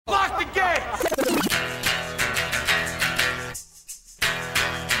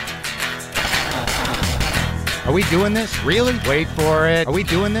Are we doing this? Really? Wait for it. Are we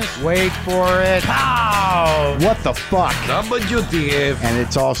doing this? Wait for it. Pow! What the fuck? WTF. And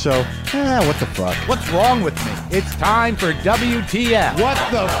it's also, what the fuck? What's wrong with me? It's time for WTF. What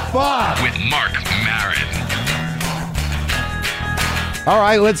the fuck? With Marc Maron. All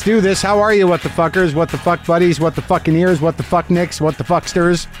right, let's do this. How are you, what the fuckers? What the fuck buddies? What the fucking ears? What the fuck nicks? What the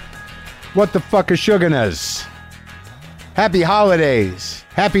fucksters? What the fuck is suganas? Happy holidays.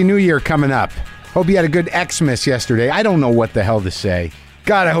 Happy New Year coming up. Hope you had a good Xmas yesterday. I don't know what the hell to say.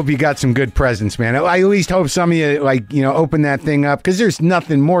 God, I hope you got some good presents, man. I at least hope some of you, open that thing up, because there's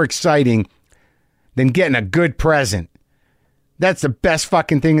nothing more exciting than getting a good present. That's the best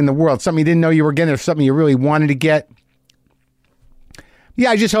fucking thing in the world. Something you didn't know you were getting or something you really wanted to get. Yeah,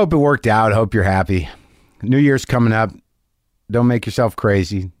 I just hope it worked out. I hope you're happy. New Year's coming up. Don't make yourself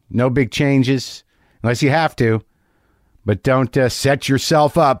crazy. No big changes, unless you have to. But don't set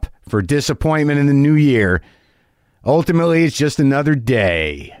yourself up for disappointment in the new year. Ultimately, it's just another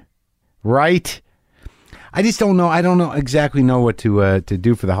day. Right? I just don't know. I don't exactly know what to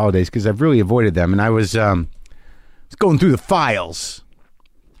do for the holidays, because I've really avoided them. And I was going through the files.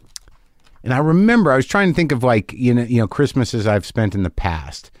 And I remember I was trying to think of Christmases I've spent in the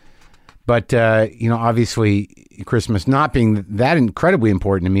past. But, obviously Christmas not being that incredibly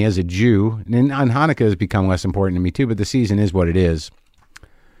important to me as a Jew, and Hanukkah has become less important to me too, but the season is what it is.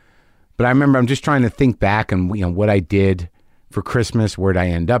 But I remember I'm just trying to think back on, what I did for Christmas. Where'd I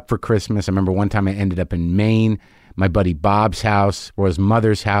end up for Christmas? I remember one time I ended up in Maine, my buddy Bob's house, or his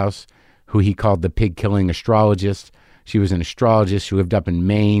mother's house, who he called the pig-killing astrologist. She was an astrologist. She lived up in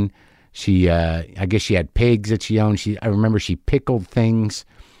Maine. She, I guess she had pigs that she owned. I remember she pickled things.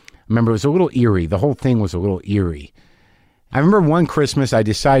 I remember it was a little eerie. The whole thing was a little eerie. I remember one Christmas I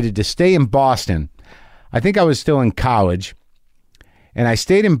decided to stay in Boston. I think I was still in college. And I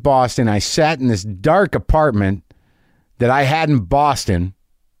stayed in Boston. I sat in this dark apartment that I had in Boston.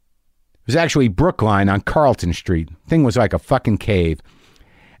 It was actually Brookline on Carlton Street. Thing was like a fucking cave.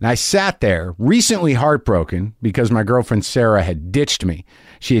 And I sat there, recently heartbroken, because my girlfriend Sarah had ditched me.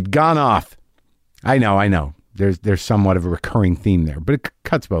 She had gone off. I know. There's somewhat of a recurring theme there, but it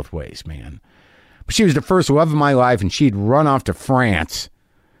cuts both ways, man. But she was the first love of my life, and she'd run off to France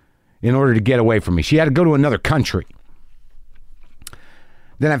in order to get away from me. She had to go to another country.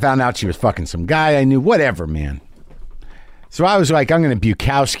 Then I found out she was fucking some guy I knew. Whatever, man. So I was like, I'm going to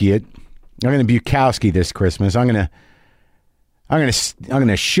Bukowski it. I'm going to Bukowski this Christmas. I'm going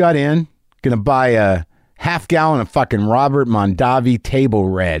to shut in. Going to buy a half-gallon of fucking Robert Mondavi Table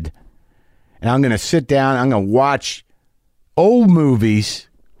Red. And I'm going to sit down. I'm going to watch old movies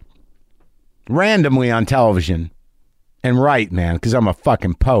randomly on television and write, man, because I'm a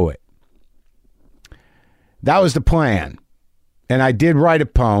fucking poet. That was the plan. And I did write a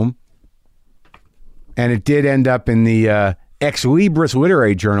poem. And it did end up in the Ex Libris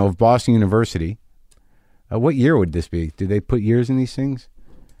Literary Journal of Boston University. What year would this be? Did they put years in these things?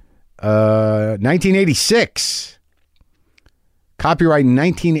 1986. Copyright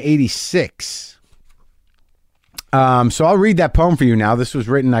 1986. So I'll read that poem for you now. This was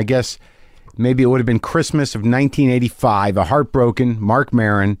written, I guess, maybe it would have been Christmas of 1985. A heartbroken Marc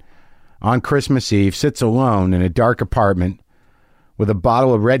Maron on Christmas Eve sits alone in a dark apartment with a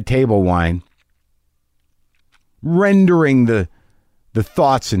bottle of red table wine, rendering the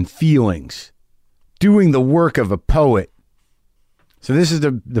thoughts and feelings, doing the work of a poet. So this is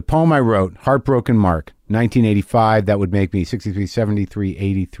the poem I wrote, Heartbroken Marc, 1985. That would make me 63, 73,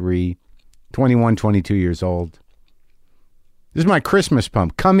 83, 21, 22 years old. This is my Christmas poem,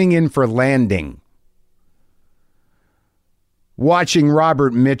 coming in for landing. Watching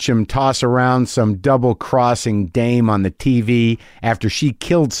Robert Mitchum toss around some double-crossing dame on the TV after she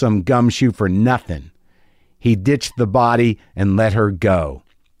killed some gumshoe for nothing. He ditched the body and let her go.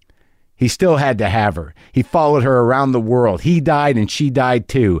 He still had to have her. He followed her around the world. He died and she died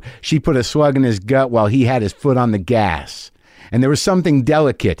too. She put a slug in his gut while he had his foot on the gas. And there was something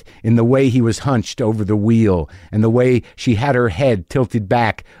delicate in the way he was hunched over the wheel, and the way she had her head tilted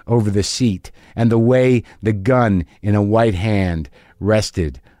back over the seat, and the way the gun in a white hand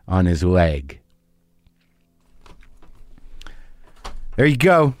rested on his leg. There you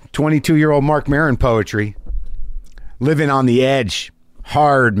go. 22-year-old Marc Maron poetry. Living on the edge.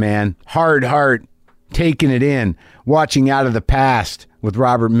 Hard, man. Hard heart. Taking it in. Watching out of the past with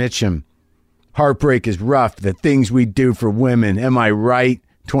Robert Mitchum. Heartbreak is rough. The things we do for women. Am I right,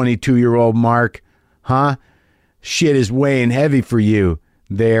 22-year-old Marc? Huh? Shit is weighing heavy for you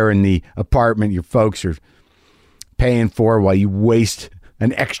there in the apartment your folks are paying for while you waste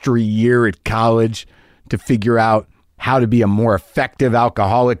an extra year at college to figure out how to be a more effective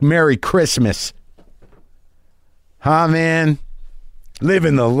alcoholic. Merry Christmas. Huh, man?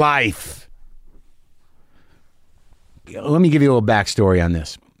 Living the life. Let me give you a little backstory on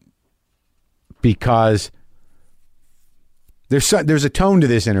this. Because there's a tone to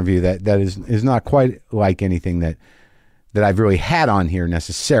this interview that is not quite like anything that I've really had on here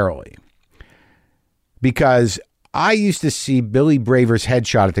necessarily. Because I used to see Billy Braver's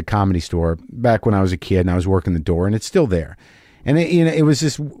headshot at the Comedy Store back when I was a kid and I was working the door, and it's still there. And it was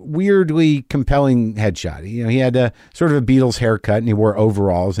this weirdly compelling headshot. He had a sort of a Beatles haircut and he wore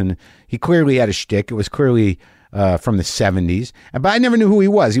overalls and he clearly had a shtick. It was clearly from the 70s. But I never knew who he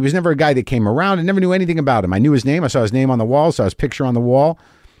was. He was never a guy that came around. I never knew anything about him. I knew his name. I saw his name on the wall. Saw his picture on the wall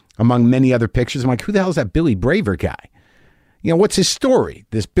among many other pictures. I'm like, who the hell is that Billy Braver guy? What's his story?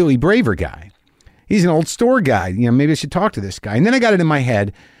 This Billy Braver guy. He's an old store guy. Maybe I should talk to this guy. And then I got it in my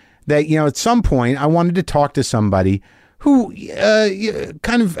head that, at some point I wanted to talk to somebody who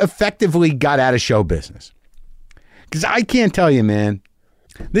kind of effectively got out of show business. Because I can't tell you, man,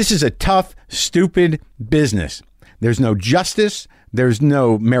 this is a tough, stupid business. There's no justice. There's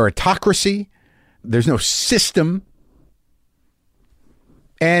no meritocracy. There's no system.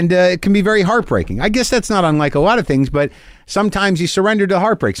 And it can be very heartbreaking. I guess that's not unlike a lot of things, but sometimes you surrender to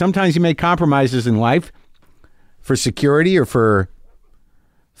heartbreak. Sometimes you make compromises in life for security or for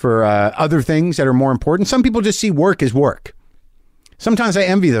other things that are more important. Some people just see work as work. Sometimes I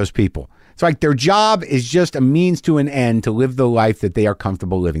envy those people. It's like their job is just a means to an end to live the life that they are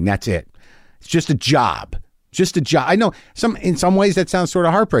comfortable living. That's it. It's just a job. Just a job. I know in some ways that sounds sort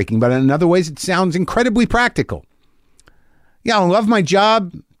of heartbreaking, but in other ways it sounds incredibly practical. Yeah, I love my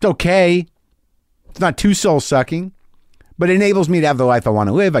job. It's okay. It's not too soul-sucking, but it enables me to have the life I want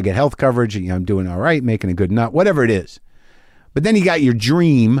to live. I get health coverage. I'm doing all right, making a good nut, whatever it is. But then you got your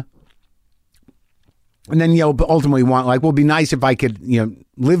dream. And then you ultimately want, like, well, it'd be nice if I could,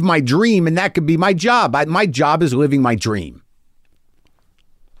 live my dream, and that could be my job. My job is living my dream.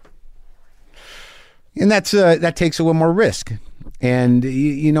 And that takes a little more risk. And,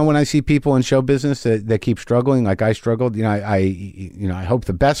 when I see people in show business that keep struggling like I struggled, I hope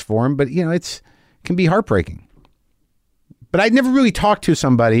the best for them. But, it can be heartbreaking. But I'd never really talked to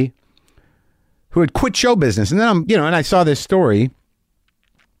somebody who had quit show business. And then and I saw this story,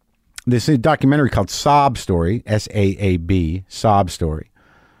 this documentary called Sob Story, SAAB, Sob Story,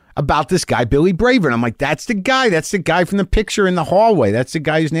 about this guy, Billy Braver. And I'm like, that's the guy from the picture in the hallway. That's the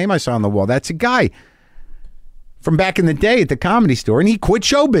guy whose name I saw on the wall. That's a guy from back in the day at the Comedy Store. And he quit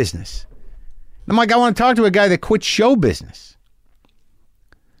show business. And I'm like, I want to talk to a guy that quit show business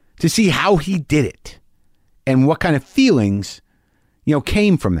to see how he did it and what kind of feelings,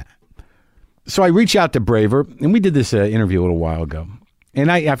 came from that. So I reached out to Braver, and we did this interview a little while ago.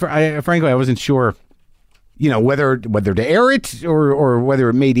 And I frankly, I wasn't sure, whether to air it or whether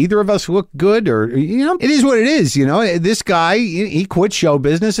it made either of us look good or, it is what it is. This guy, he quit show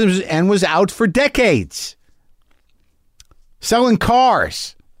business and was out for decades selling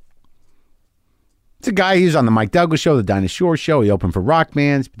cars. It's a guy who's on the Mike Douglas Show, the Dinah Shore Show. He opened for rock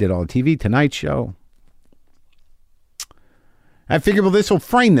bands, did all the TV, Tonight Show. I figured, well, this will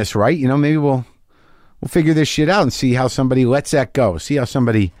frame this, right? Maybe we'll figure this shit out and see how somebody lets that go. See how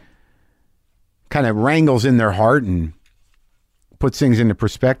somebody kind of wrangles in their heart and puts things into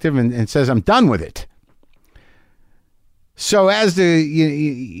perspective and says, I'm done with it. So as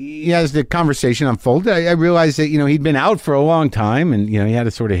the conversation unfolded, I realized that, he'd been out for a long time and, he had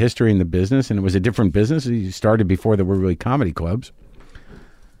a sort of history in the business and it was a different business. He started before there were really comedy clubs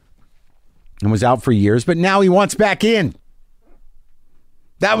and was out for years, but now he wants back in.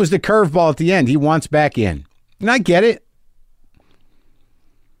 That was the curveball at the end. He wants back in. And I get it.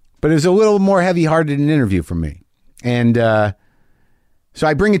 But it was a little more heavy-hearted an interview for me. And so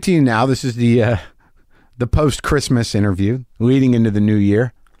I bring it to you now. This is the post-Christmas interview leading into the new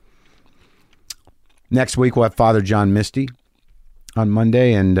year. Next week, we'll have Father John Misty on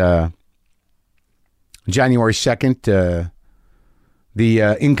Monday. And January 2nd,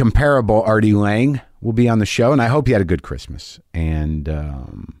 the incomparable Artie Lang will be on the show, and I hope you had a good Christmas. And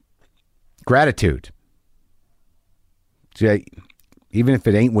gratitude. Even if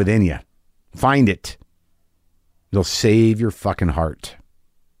it ain't within you, find it. It'll save your fucking heart.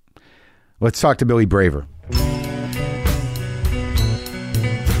 Let's talk to Billy Braver.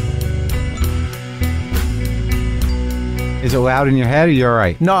 Is it loud in your head, or you all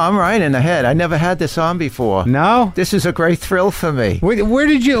right? No, I'm right in the head. I never had this on before. No? This is a great thrill for me. Where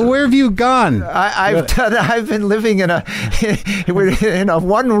have you gone? I've been living in a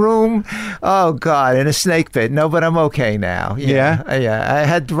one room, oh God, in a snake pit. No, but I'm okay now. Yeah? Yeah. I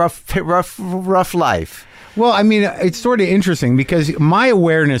had rough life. Well, I mean, it's sort of interesting because my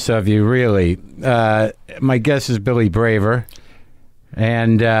awareness of you, really, my guess is Billy Braver,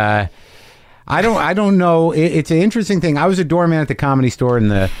 and I don't know. It's an interesting thing. I was a doorman at the Comedy Store in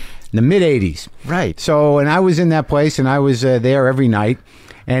the mid '80s, Right. So, and I was in that place, and I was there every night.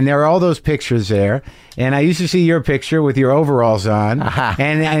 And there are all those pictures there. And I used to see your picture with your overalls on.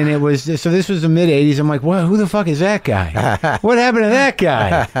 And it was, so this was the mid 80s. I'm like, well, who the fuck is that guy? What happened to that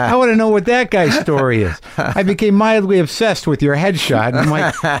guy? I want to know what that guy's story is. I became mildly obsessed with your headshot. And I'm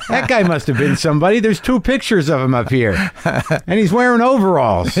like, that guy must have been somebody. There's 2 pictures of him up here. And he's wearing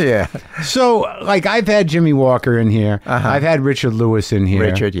overalls. Yeah. So, like, I've had Jimmy Walker in here. I've had Richard Lewis in here.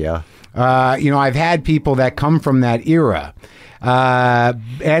 Richard, yeah. I've had people that come from that era.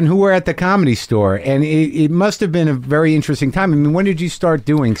 And who were at the Comedy Store. And it must have been a very interesting time. I mean, when did you start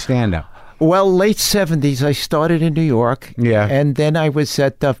doing stand-up? Well, late 70s, I started in New York. Yeah. And then I was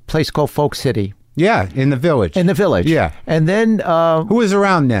at a place called Folk City. Yeah, in the Village. In the Village. Yeah. And then... who was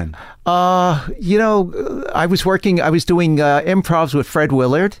around then? I was doing improvs with Fred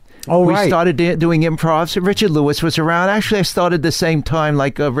Willard. Oh, we right. started doing improvs. Richard Lewis was around. Actually, I started the same time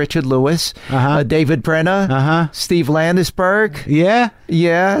like Richard Lewis, David Brenner, Steve Landisberg. Yeah?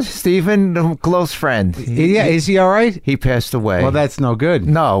 Yeah, Stephen, close friend. Yeah, is he all right? He passed away. Well, that's no good.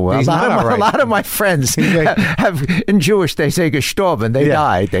 No, He's not all right. a lot of my friends have in Jewish they say gestorben. They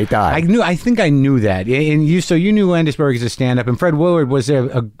died. They died. I think I knew that. And you knew Landisberg as a stand-up, and Fred Willard was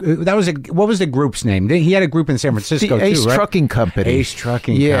what was the group's name? He had a group in San Francisco the Ace too, right? Trucking Company. Ace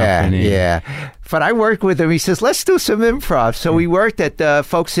Trucking Company. Yeah. But I worked with him. He says, let's do some improv. So we worked at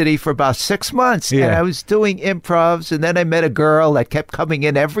Folk City for about 6 months. Yeah. And I was doing improvs. And then I met a girl that kept coming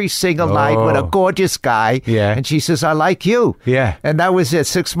in every single night with a gorgeous guy. Yeah. And she says, I like you. Yeah. And that was it.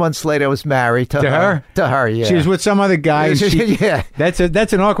 6 months later, I was married to her. To her, yeah. She was with some other guy. And Yeah. That's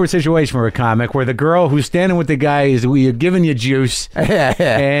an awkward situation for a comic where the girl who's standing with the guy is giving you juice. Yeah.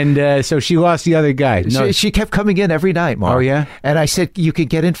 And so she lost the other guy. No. She kept coming in every night, Mark. Oh, yeah? And I said, you could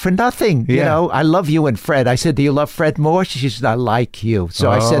get in for nothing. Yeah. You know, I love you and Fred. I said, do you love Fred more? She said, I like you.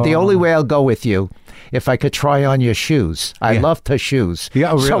 So I said, the only way I'll go with you if I could try on your shoes. I loved her shoes.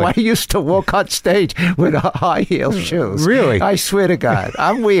 Yeah, really? So I used to walk on stage with high heel shoes. Really? I swear to God.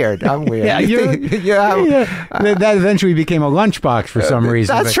 I'm weird. Yeah, that eventually became a lunchbox for some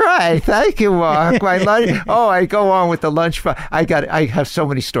reason. That's right. Thank you, Mark. My I go on with the lunchbox. I have so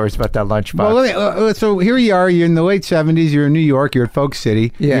many stories about that lunchbox. Well, so here you are. You're in the late 70s. You're in New York. You're at Folk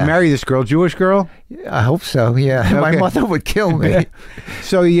City. Yeah. You marry this girl, Jewish girl? I hope so, yeah. Okay. My mother would kill me.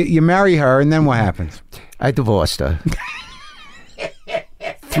 So you marry her, and then what happens? I divorced her.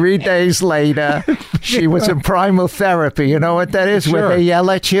 3 days later, she was in primal therapy. You know what that is? Sure. Where they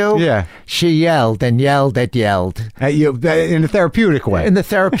yell at you? Yeah. She yelled and yelled and yelled. At you, in a therapeutic way. In the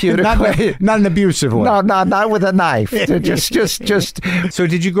therapeutic not, way. Not an abusive way. No, not with a knife. just. So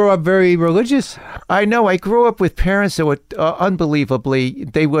did you grow up very religious? I know. I grew up with parents that were unbelievably,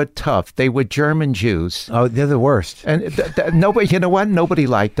 they were tough. They were German Jews. Oh, they're the worst. And nobody, you know what? Nobody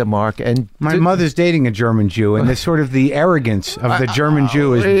liked them, Mark. And my mother's dating a German Jew, and the sort of the arrogance of the German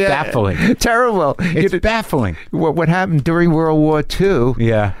Jew is baffling. Terrible. It's baffling. What happened during World War II?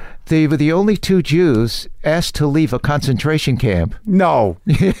 Yeah. They were the only 2 Jews asked to leave a concentration camp. No.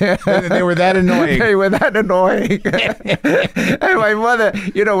 They were that annoying. They were that annoying. And my mother,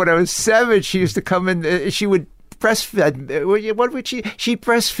 when I was 7, she used to come in, she would breastfeed. What would she? She'd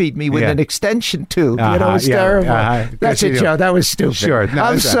breastfeed me with an extension tube. It was terrible. That's a joke. That was stupid. Sure. No,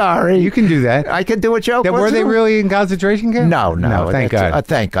 I'm sorry. You can do that. I can do a joke. Were they really in concentration camps? No. Thank God.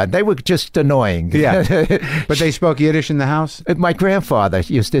 Thank God. They were just annoying. Yeah. But they spoke Yiddish in the house? My grandfather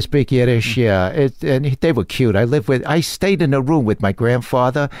used to speak Yiddish, and they were cute. I stayed in a room with my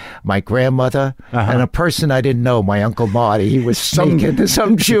grandfather, my grandmother, and a person I didn't know, my Uncle Marty. He was some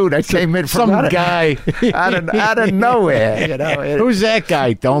Jew that came in from some guy. out of nowhere. Who's that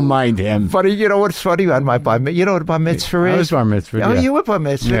guy? Don't mind him. Funny, you know what's funny on my bar mitzvah? You know what bar mitzvah is? I was bar mitzvah. Oh, you were bar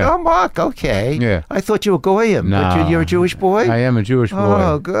mitzvah. Yeah. Oh, Mark, okay. Yeah. I thought you were goyim. No. But you're a Jewish boy? I am a Jewish boy.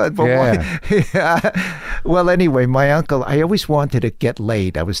 Oh, good. But yeah. Well, anyway, my uncle, I always wanted to get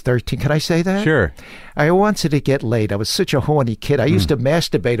laid. I was 13. Can I say that? Sure. I wanted to get laid. I was such a horny kid. I used to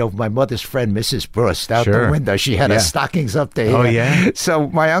masturbate over my mother's friend, Mrs. Brust, out the window. She had her stockings up there. Oh, yeah? So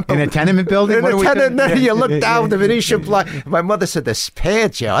my uncle... In a tenement building? You look down the Venetian block. My mother said, "This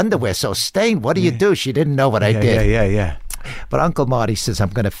pants, your underwear so stained. What do you do?" She didn't know what I did. Yeah. But Uncle Marty says, "I'm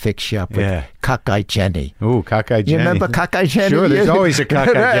going to fix you up with Cockeye Jenny. Ooh, Cockeye Jenny. You remember Cockeye Jenny? Sure, there's always a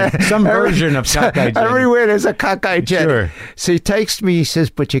Cockeye Jenny. Some version of Cockeye Jenny. Everywhere there's a Cockeye Jenny. Sure. So he takes me, he says,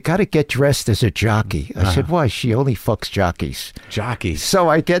 but you got to get dressed as a jockey. I said, why? She only fucks jockeys. Jockeys. So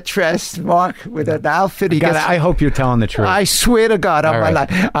I get dressed, Mark, with an outfit. I hope you're telling the truth. I swear to God, on All my right.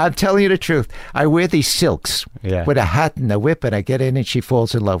 life. I'm telling you the truth. I wear these silks with a hat and a whip, and I get in and she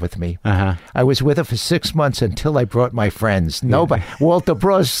falls in love with me. I was with her for 6 months until I brought my friends. Nobody. Walter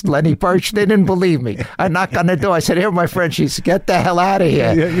Bruce, Lenny Birch, they didn't believe me. I knocked on the door. I said, here, my friend. She said, get the hell out of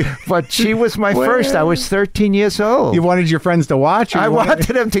here. But she was my first. I was 13 years old. You wanted your friends to watch? I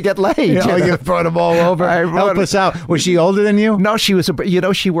wanted them to get laid. You brought them all over. Help us out. Was she older than you? No, she was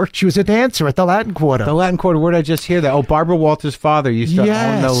she was a dancer at the Latin Quarter. The Latin Quarter, where did I just hear that? Oh, Barbara Walters' father used to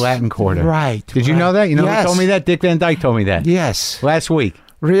own the Latin Quarter. Right. Did you know that? You know who told me that? Dick Van Dyke told me that. Yes. Last week.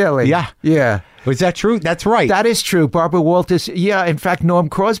 Really? Yeah. Yeah. Was that true? That's right. That is true. Barbara Walters. Yeah. In fact, Norm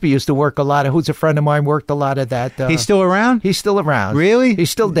Crosby used to work a lot of, who's a friend of mine, worked a lot of that. He's still around? He's still around. Really? He's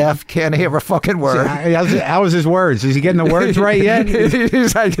still deaf. Can't hear a fucking word. How was his words? Is he getting the words right yet?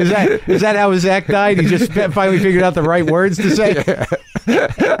 Is that how his act died? He just finally figured out the right words to say?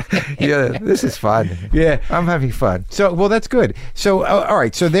 Yeah, this is fun. Yeah. I'm having fun. So, well, that's good. So, all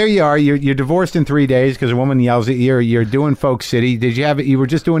right. So there you are. You're divorced in 3 days because a woman yells at you. You're doing Folk City. Did you have it? You were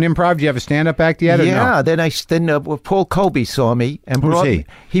just doing improv? Did you have a stand-up act yet? Or yeah. No? Then Paul Colby saw me and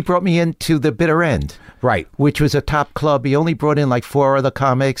he brought me into the Bitter End. Right. Which was a top club. He only brought in like 4 other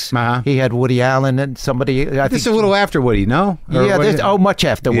comics. He had Woody Allen and somebody. This is a little after Woody, no? Much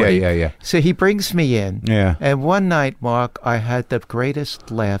after Woody. Yeah. So he brings me in. Yeah. And one night, Mark, I had the greatest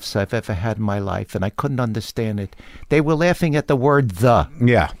laughs I've ever had in my life, and I couldn't understand it. They were laughing at the word "the."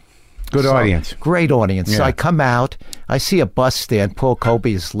 Yeah. Good audience. Great audience. Yeah. So I come out. I see a bus stand. Paul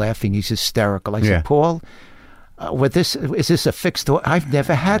Colby is laughing. He's hysterical. I said, Paul, is this a fixed? I've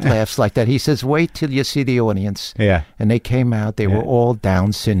never had laughs like that. He says, wait till you see the audience. Yeah. And they came out. They were all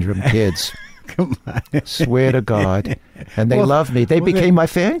Down syndrome kids. Come on. Swear to God. And they loved me. They became my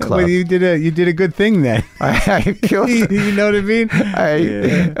fan club. Well, you did a good thing then. I killed them. You know what I mean?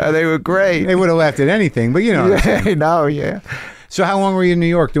 They were great. They would have laughed at anything, but you know. I know, yeah. So how long were you in New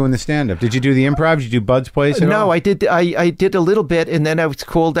York doing the stand-up? Did you do the improv? Did you do Bud's Place at all? No, I did. I did a little bit, and then I was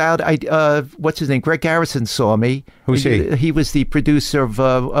called out. What's his name? Greg Garrison saw me. Who's he? He was the producer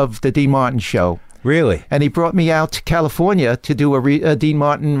of the Dean Martin show. Really? And he brought me out to California to do a Dean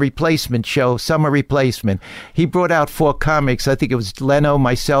Martin replacement show, summer replacement. He brought out 4 comics. I think it was Leno,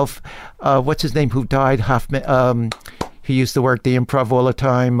 myself, what's his name, who died? Hoffman. He used to work the improv all the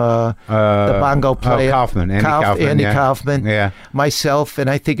time. The bongo player. Andy Kaufman. Andy Kaufman. Yeah. Myself, and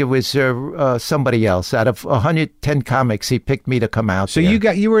I think it was somebody else. Out of 110 comics, he picked me to come out. So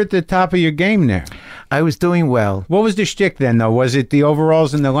there. you were at the top of your game there. I was doing well. What was the shtick then, though? Was it the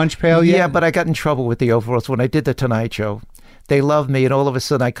overalls and the lunch pail yet? Yeah, but I got in trouble with the overalls when I did the Tonight Show. They loved me, and all of a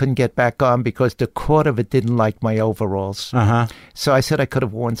sudden I couldn't get back on because the court of it didn't like my overalls. So I said I could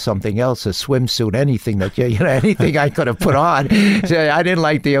have worn something else, a swimsuit, anything anything I could have put on. So I didn't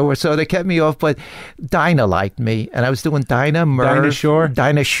like the overalls, so they kept me off. But Dinah liked me, and I was doing Dinah, Merv,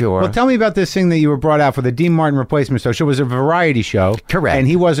 Dinah Shore. Well, tell me about this thing that you were brought out for the Dean Martin replacement show. So it was a variety show, correct? And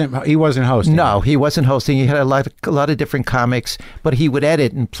he wasn't hosting. No, he wasn't hosting. He had a lot of different comics, but he would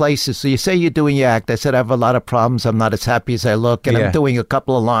edit in places. So you say you're doing your act. I said I have a lot of problems. I'm not as happy as I look, and I'm doing a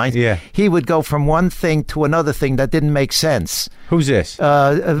couple of lines. Yeah. He would go from one thing to another thing that didn't make sense. Who's this?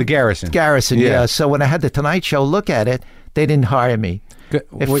 The Garrison. Garrison, yeah. So when I had the Tonight Show look at it, they didn't hire me.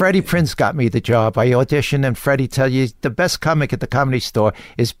 If Freddie Prinze got me the job, I auditioned, and Freddie tell you the best comic at the Comedy Store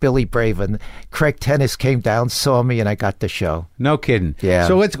is Billy Braven. Craig Tennis came down, saw me, and I got the show. No kidding. Yeah.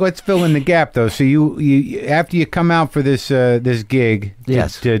 So let's fill in the gap though. So you after you come out for this gig,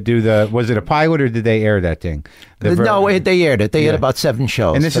 to do was it a pilot or did they air that thing? No, they aired it. They had about 7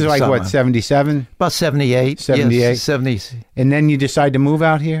 shows. And this is like summer. what, 77? About 78. 78. Yes, 70. And then you decide to move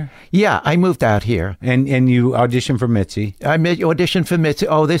out here? Yeah, I moved out here. And you auditioned for Mitzi. I auditioned for Mitzi.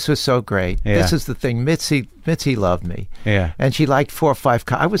 Oh, this was so great. Yeah. This is the thing. Mitzi loved me. Yeah. And she liked 4 or 5.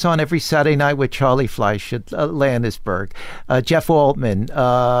 I was on every Saturday night with Charlie Fleisch at Landisburg, Jeff Altman.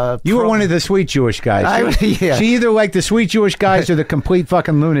 You were one of the sweet Jewish guys. She either liked the sweet Jewish guys or the complete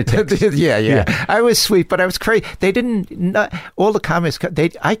fucking lunatics. Yeah. I was sweet, but I was crazy. They didn't, all the comics,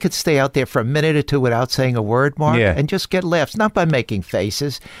 I could stay out there for a minute or 2 without saying a word, Mark, and just get laughs, not by making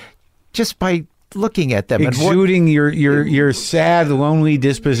faces, just by looking at them. Exuding your sad, lonely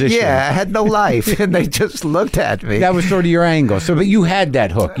disposition. Yeah, I had no life, and they just looked at me. That was sort of your angle. So, but you had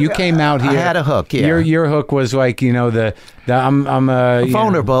that hook. You came out here. I had a hook, yeah. Your hook was like, the I'm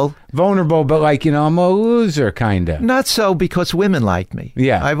vulnerable. Vulnerable, but like, I'm a loser, kind of. Not so, because women like me.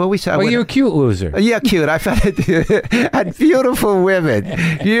 Yeah. I've always said... Well, you're a cute loser. Yeah, cute. I've had beautiful women.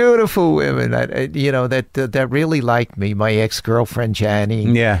 Beautiful women that really liked me. My ex-girlfriend,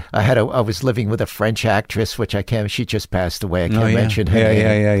 Janny. Yeah. I was living with a French actress, which I can't... She just passed away. I can't mention her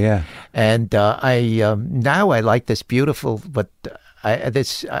name. Yeah. And now I like this beautiful... But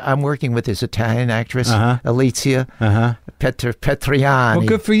I'm working with this Italian actress, Alicia Petriani. Well,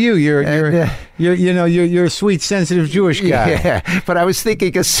 good for you. You're a sweet, sensitive Jewish guy. Yeah, but I was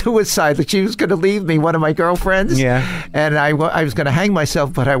thinking of suicide. That she was going to leave me, one of my girlfriends. Yeah, and I was going to hang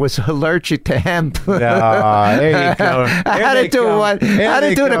myself, but I was allergic to hemp. Oh, there you go. I had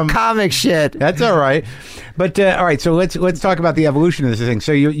to do the comic shit. That's all right. But all right, so let's talk about the evolution of this thing.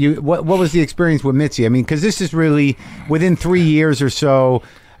 So what was the experience with Mitzi? I mean, because this is really within 3 years or so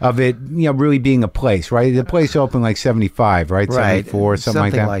of it, really being a place, right? The place opened like 75, right? 74,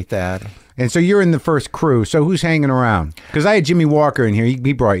 something like that. And so you're in the first crew. So who's hanging around? Because I had Jimmy Walker in here.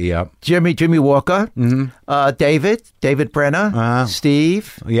 He brought you up. Jimmy Walker, David Brenner,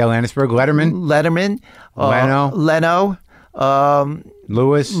 Steve. Yeah, Lannisberg, Letterman. Leno.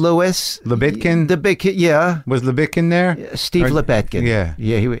 Lewis, Lebitkin. The big kid, yeah. Was Lebitkin there? Steve Lebitkin. Yeah.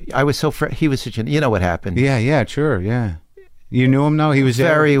 I was so he was such you know what happened. Yeah, sure, yeah. You knew him, though? He was there?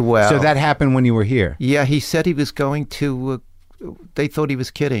 Very well. So that happened when you were here? Yeah, he said he was going to, they thought he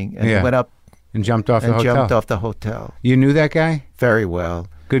was kidding, and he went up and jumped off the hotel. You knew that guy? Very well.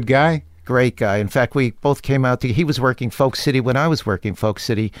 Good guy? Great guy. In fact, we both came out. He was working Folk City when I was working Folk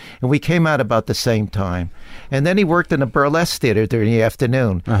City, and we came out about the same time. And then he worked in a burlesque theater during the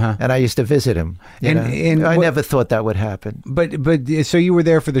afternoon, and I used to visit him. And I never thought that would happen. But so you were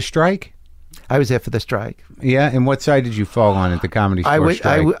there for the strike? I was there for the strike. Yeah, and what side did you fall on at the Comedy Store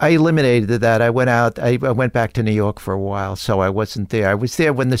strike? I eliminated that. I went out. I went back to New York for a while, so I wasn't there. I was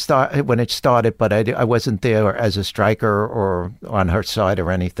there when it started, but I wasn't there as a striker or on her side or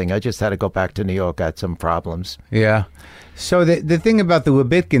anything. I just had to go back to New York. I had some problems. Yeah. So the thing about the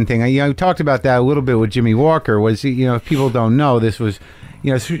Lebitkin thing, I talked about that a little bit with Jimmy Walker, was, if people don't know, this was,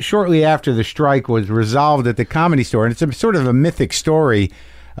 shortly after the strike was resolved at the Comedy Store, and it's a sort of a mythic story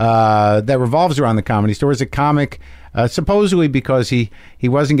that revolves around the Comedy Store. As a comic, supposedly because he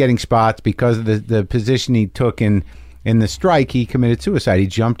wasn't getting spots because of the position he took in the strike, he committed suicide. He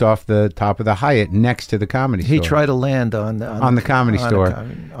jumped off the top of the Hyatt next to the Comedy Store. He tried to land on the Comedy Store,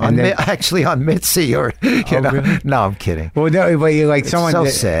 actually on Mitzi, or really? No, I'm kidding. Well, no, but like someone so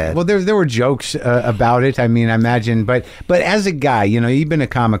sad. Well, there were jokes about it. I mean, I imagine, but as a guy, you've been a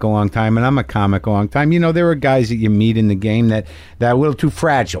comic a long time, and I'm a comic a long time. There are guys that you meet in the game that are a little too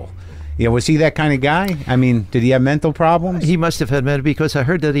fragile. Was he that kind of guy? I mean, did he have mental problems? He must have had mental, because I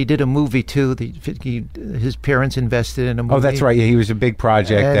heard that he did a movie too. His parents invested in a movie. Oh, that's right. Yeah, he was a big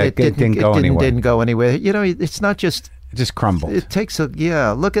project that didn't go anywhere. Didn't go anywhere. It's not just. It just crumbled. It takes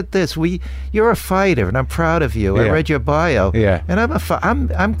look at this. You're a fighter, and I'm proud of you. Yeah. I read your bio. Yeah. And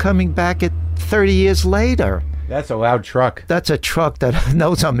I'm coming back at 30 years later. That's a loud truck. That's a truck that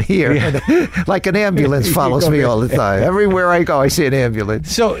knows I'm here. Yeah. Like an ambulance follows me all the time. Everywhere I go, I see an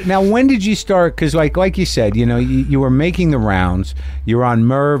ambulance. So now, when did you start? Because like you said, you were making the rounds. You were on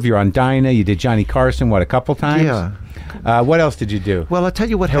Merv. You're on Dinah. You did Johnny Carson, a couple times? Yeah. What else did you do? Well, I'll tell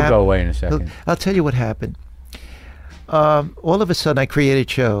you what happened. He'll go away in a second. I'll tell you what happened. All of a sudden, I created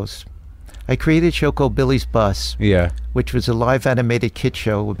shows. I created a show called Billy's Bus. Yeah. Which was a live animated kid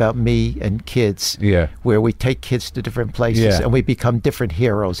show about me and kids. Yeah. Where we take kids to different places and we become different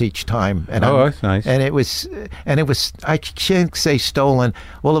heroes each time. And that's nice. And it was, I can't say stolen.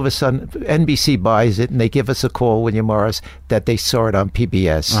 All of a sudden, NBC buys it and they give us a call, William Morris, that they saw it on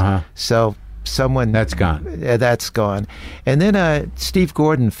PBS. So someone... That's gone. That's gone. And then Steve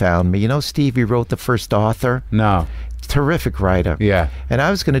Gordon found me. Steve, he wrote the first Arthur. No. Terrific writer. Yeah. And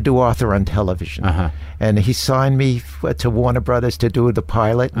I was going to do Arthur on television. And he signed me to Warner Brothers to do the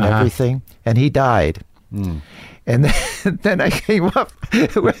pilot and everything. And he died. And then I came up.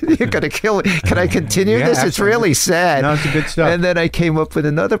 You're going to kill it. Can I continue this? Absolutely. It's really sad. No, it's a good stuff. And then I came up with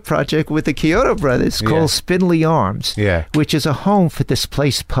another project with the Kyoto Brothers called Spindly Arms, which is a home for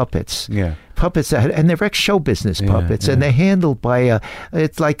displaced puppets. Yeah. Puppets and they're ex-show business puppets, and they're handled by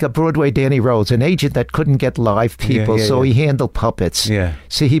it's like a Broadway Danny Rhodes, an agent that couldn't get live people, so he handled puppets. Yeah.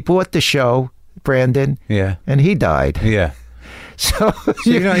 So he bought the show, Brandon. Yeah. And he died. Yeah. So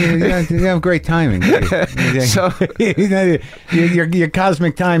you have great timing. So your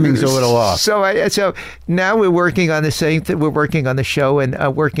cosmic timing's a little off. So now we're working on the same thing. We're working on the show and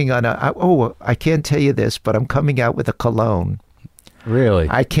working on I can't tell you this, but I'm coming out with a cologne. Really?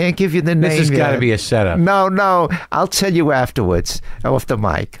 I can't give you the name. This has got to be a setup. No. I'll tell you afterwards, off the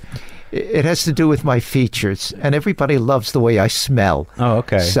mic. It has to do with my features, and everybody loves the way I smell. Oh,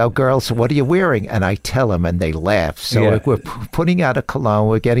 okay. So girls, what are you wearing? And I tell them, and they laugh. So we're putting out a cologne,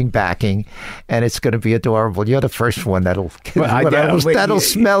 we're getting backing, and it's going to be adorable. You're the first one that'll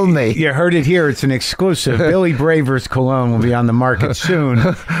smell me. You heard it here. It's an exclusive. Billy Braver's cologne will be on the market soon.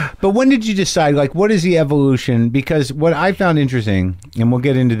 But when did you decide, like, what is the evolution? Because what I found interesting, and we'll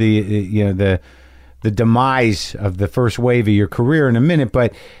get into the demise of the first wave of your career in a minute,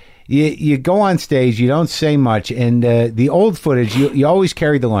 but you go on stage, you don't say much, and the old footage, you always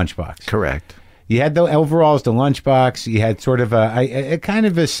carried the lunchbox. Correct. You had the overalls, the lunchbox. You had sort of a kind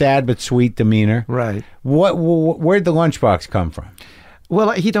of a sad but sweet demeanor. Right. Where'd the lunchbox come from? Well,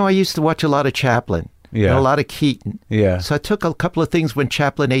 I used to watch a lot of Chaplin. Yeah. And a lot of Keaton. Yeah. So I took a couple of things when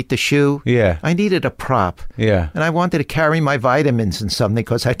Chaplin ate the shoe. Yeah. I needed a prop. Yeah. And I wanted to carry my vitamins and something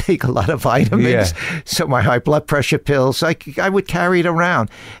because I take a lot of vitamins. Yeah. So my high blood pressure pills, I would carry it around.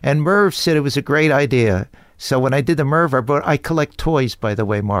 And Merv said it was a great idea. So when I did the Merv, I collect toys, by the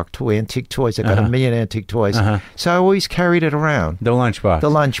way, Marc, antique toys. I got a million antique toys. So I always carried it around. The lunchbox.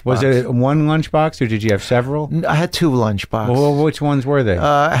 The lunchbox. Was it one lunchbox, or did you have several? I had two lunchboxes. Well, which ones were they?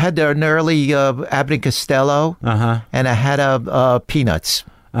 I had an early Abbott and Costello, and I had a Peanuts.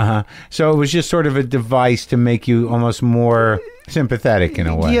 So it was just sort of a device to make you almost more sympathetic in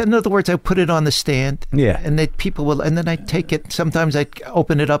a way. Yeah, in other words, I put it on the stand. Yeah. And and then I take it, sometimes I'd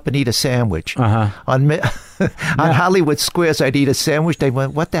open it up and eat a sandwich. On Hollywood Squares, I'd eat a sandwich. They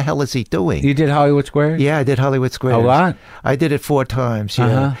went, what the hell is he doing? You did Hollywood Squares? Yeah, I did Hollywood Squares. A lot? I did it 4 times,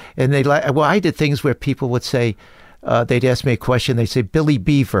 yeah. And I did things where people would say, they'd ask me a question. They'd say, Billy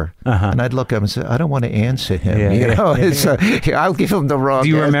Beaver. And I'd look at him and say, I don't want to answer him. I'll give him the wrong Do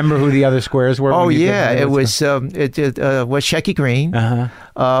you remember who the other squares were? Oh, yeah. It was Shecky Green.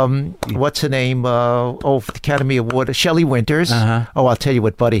 What's her name? The Academy Award. Shelley Winters. Oh, I'll tell you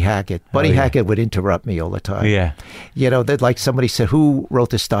what, Buddy Hackett. Buddy Hackett would interrupt me all the time. Yeah. They'd like somebody said, who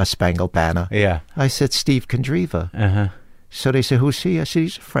wrote the Star Spangled Banner? Yeah. I said, Steve Condriva. So they said, who's he? I said,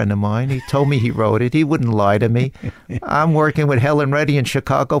 he's a friend of mine. He told me he wrote it. He wouldn't lie to me. I'm working with Helen Reddy in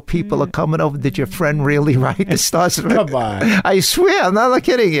Chicago. People are coming over. Did your friend really write the stars? Come on. I swear, I'm not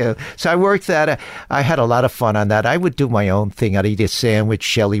kidding you. So I worked that. I had a lot of fun on that. I would do my own thing. I'd eat a sandwich.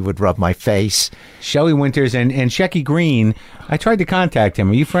 Shelley would rub my face. Shelley Winters and Shecky Green. I tried to contact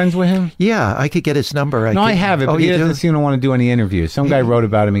him. Are you friends with him? Yeah, I could get his number. I have it, but he doesn't seem to want to do any interviews. Some guy wrote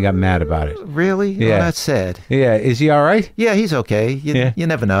about him. He got mad about it. Really? Yeah. Oh, that's sad. Yeah. Is he all right? Yeah, he's okay. You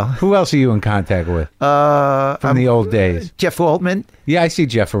never know. Who else are you in contact with from the old days? Jeff Altman. Yeah, I see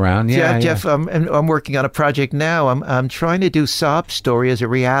Jeff around. Yeah, Jeff. I'm working on a project now. I'm trying to do Sob Story as a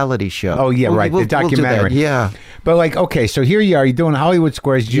reality show. Oh yeah, right. The documentary. We'll do that. Yeah. But okay, so here you are. You're doing Hollywood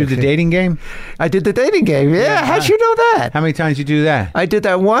Squares. Did you do the dating game? I did the dating game. Yeah. How'd you know that? How many times did you do that? I did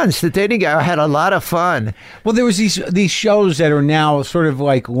that once. The dating game. I had a lot of fun. Well, there was these shows that are now sort of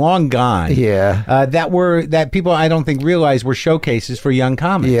like long gone. Yeah. That people I don't think realize were showcases for young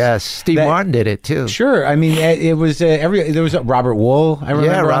comics. Yes. Steve Martin did it too. Sure. I mean, it was there was Robert Wool. I remember.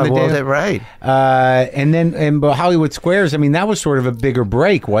 Yeah, Robert Wool did right. But Hollywood Squares. I mean, that was sort of a bigger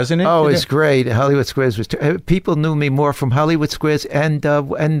break, wasn't it? Oh, it's great. Hollywood Squares was. People knew me more from Hollywood Squares and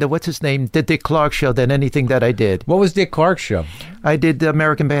what's his name, the Dick Clark show than anything that I did. What was Dick Clark's show? I did the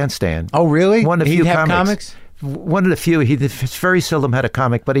American Bandstand. Oh, really? One of the few few comics. One of the few. He very seldom had a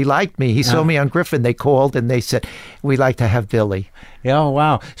comic, but he liked me. He saw me on Griffin. They called and they said, "We'd like to have Billy." Yeah, oh,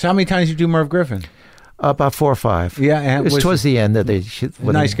 wow. So how many times did you do Merv Griffin? About 4 or 5. Yeah, and it was towards the end of the.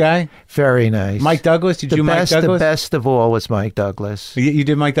 Nice guy. Very nice. Mike Douglas. Did you do Mike Douglas? The best of all was Mike Douglas. You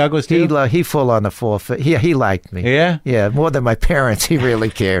did Mike Douglas too. He full on the forfeit. He liked me. Yeah. Yeah, more than my parents. He really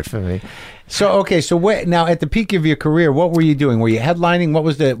cared for me. So now at the peak of your career, what were you doing? Were you headlining? What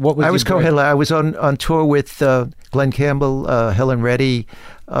was I was co-headlining. I was on tour with Glenn Campbell, Helen Reddy.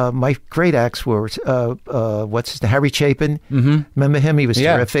 My great acts were Harry Chapin. Mm-hmm. Remember him? He was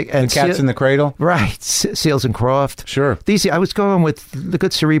terrific. And the Cats in the Cradle. Right, Seals and Croft. Sure. I was going with the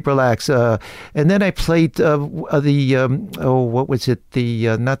good cerebral acts, and then I played what was it?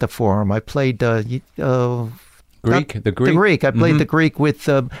 Not the Forum. I played the Greek. The Greek. I played the Greek with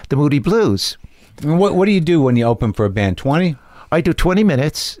the Moody Blues. What do you do when you open for a band? 20? I do 20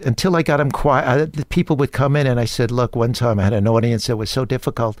 minutes until I got them quiet. The people would come in and I said, look, one time I had an audience that was so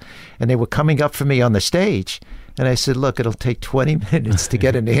difficult and they were coming up for me on the stage. And I said, look, it'll take 20 minutes to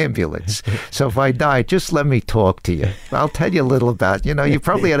get an ambulance. So if I die, just let me talk to you. I'll tell you a little about, you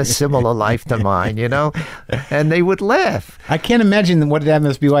probably had a similar life to mine, and they would laugh. I can't imagine what that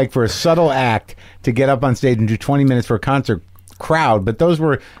must be like for a subtle act to get up on stage and do 20 minutes for a concert crowd, but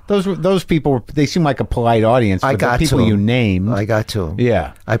those people. They seem like a polite audience. I but got the people to 'em. you named. I got to him.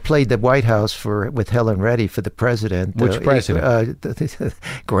 Yeah. I played the White House with Helen Reddy for the president. Which president?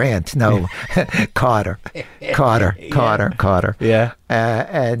 Grant. No, Carter. Carter. Yeah.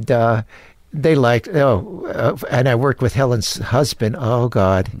 And they liked. And I worked with Helen's husband. Oh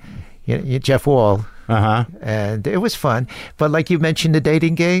God, Jeff Wall. And it was fun. But like you mentioned the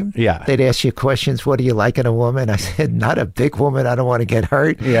dating game, they'd ask you questions. What do you like in a woman? I said, not a big woman. I don't want to get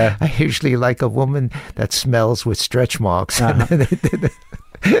hurt. Yeah. I usually like a woman that smells with stretch marks. And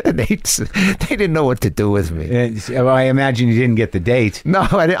they didn't know what to do with me. Well, I imagine you didn't get the date. No,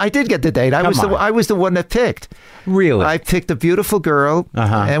 I did get the date. I was the one that picked. Really? I picked a beautiful girl,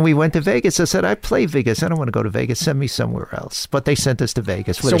 and we went to Vegas. I said, I play Vegas. I don't want to go to Vegas. Send me somewhere else. But they sent us to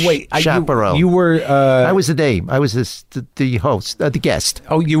Vegas with a chaperone. You were... I was the dame. I was the host, the guest.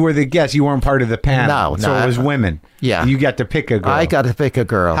 Oh, you were the guest. You weren't part of the panel. No. So it was women. Yeah. You got to pick a girl. I got to pick a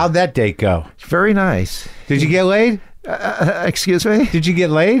girl. How'd that date go? Very nice. Did you get laid? Excuse me? Did you get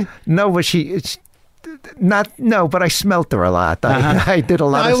laid? No, but I smelt her a lot. I did a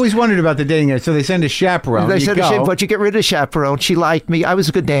lot. I always wondered about the dating. So they send a chaperone. They said, but you get rid of the chaperone. She liked me. I was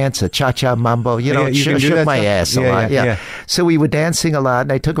a good dancer, cha-cha, mambo. Shook my ass a lot. Yeah. So we were dancing a lot,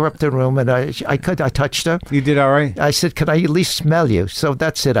 and I took her up to the room, and I touched her. You did all right? I said, can I at least smell you? So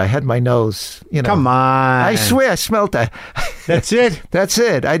that's it. I had my nose, Come on. I swear I smelled her. That's it? That's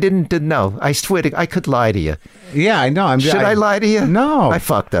it. I didn't know. I swear I could lie to you. Yeah, I know. Should I lie to you? No. I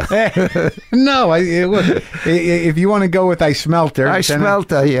fucked her. No. If you want to go with I smelt her. I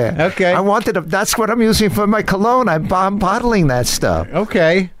smelt her, yeah. Okay. That's what I'm using for my cologne. I'm bottling that stuff.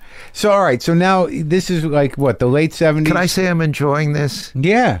 Okay. So, all right. So now this is like what, the late 70s? Can I say I'm enjoying this?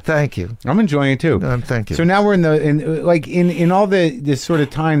 Yeah. Thank you. I'm enjoying it too. Thank you. So now we're in all this sort of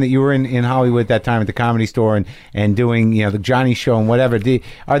time that you were in Hollywood that time at the Comedy Store and doing, the Johnny Show and whatever.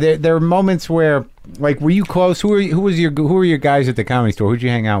 Are there moments where, like, were you close? Who were your guys at the Comedy Store? Who'd you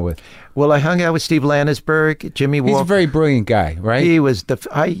hang out with? Well, I hung out with Steve Landsberg, Jimmy Walker. He's a very brilliant guy, right? He was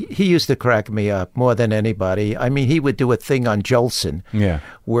he used to crack me up more than anybody. I mean, he would do a thing on Jolson,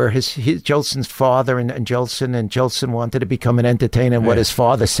 where his Jolson's father and Jolson wanted to become an entertainer. And what his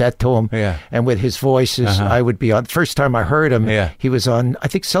father said to him, and with his voices, I would be on. First time I heard him, he was on, I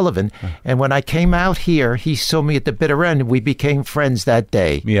think, Sullivan. And when I came out here, he saw me at the bitter end. We became friends that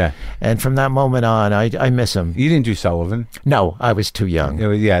day. Yeah. And from that moment on, I miss him. You didn't do Sullivan? No, I was too young.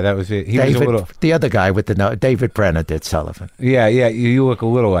 That was it. The other guy with David Brenner did Sullivan. Yeah. You look a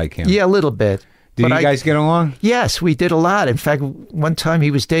little like him. Yeah, a little bit. Did you guys get along? Yes, we did a lot. In fact, one time he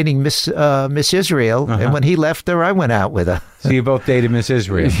was dating Miss Israel, and when he left her, I went out with her. So you both dated Miss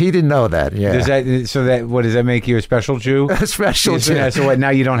Israel? He didn't know that. Yeah. What does that make you, a special Jew? A special Jew. So what? Now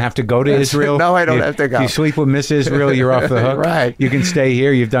you don't have to go to Israel? No, I don't have to go. If you sleep with Miss Israel, you're off the hook. Right. You can stay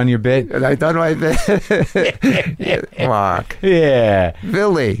here. You've done your bit. And I've done my bit. Marc. Yeah.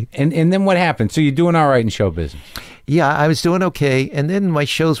 Billy. And then what happened? So you're doing all right in show business. Yeah, I was doing okay, and then my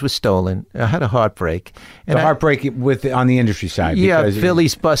shows were stolen. I had a heartbreak. And heartbreak on the industry side. Yeah,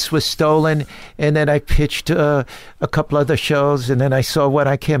 Billy's bus was stolen, and then I pitched a couple other shows, and then I saw what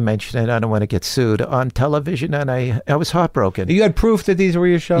I can't mention it. I don't want to get sued on television, and I was heartbroken. You had proof that these were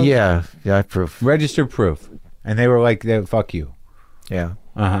your shows? Yeah, I have proof. Registered proof, and they were like, "Fuck you." Yeah.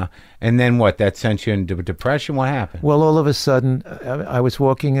 And then what? That sent you into depression? What happened? Well, all of a sudden, I was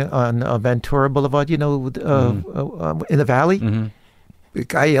walking on Ventura Boulevard, in the valley. Mm-hmm. The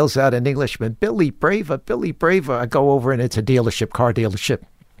guy yells out in Englishman, Billy Braver, Billy Braver. I go over, and it's a car dealership.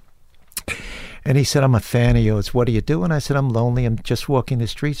 And he said, I'm a fan of yours. What are you doing? I said, I'm lonely. I'm just walking the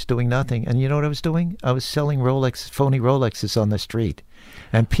streets doing nothing. And you know what I was doing? I was selling phony Rolexes on the street.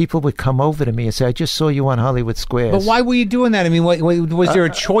 And people would come over to me and say, I just saw you on Hollywood Squares. But why were you doing that? I mean, was there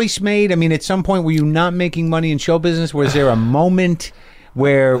a choice made? I mean, at some point, were you not making money in show business? Was there a moment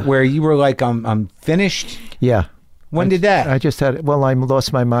where you were like, I'm finished? Yeah. When did that? I just had, I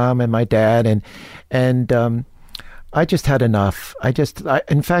lost my mom and my dad, and I just had enough.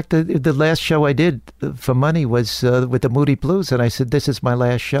 In fact, the last show I did for money was with the Moody Blues, and I said, this is my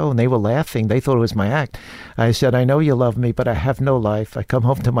last show, and they were laughing. They thought it was my act. I said, I know you love me, but I have no life. I come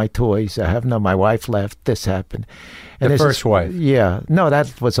home to my toys. My wife left. This happened. And the first wife? Yeah. No,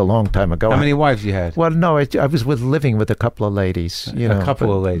 that was a long time ago. How many wives you had? Well, no, I was living with a couple of ladies. A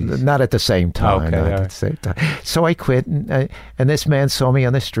couple of ladies? Not at the same time. Okay, not at the same time. So I quit, and this man saw me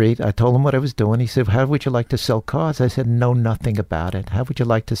on the street. I told him what I was doing. He said, how would you like to sell cars? I said, know nothing about it. How would you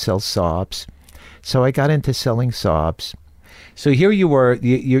like to sell Saabs? So I got into selling Saabs. So here you were,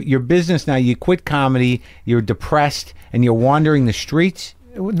 your business now, you quit comedy, you're depressed, and you're wandering the streets?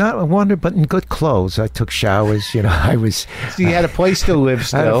 Not a wonder, but in good clothes. I took showers. I was. So you had a place to live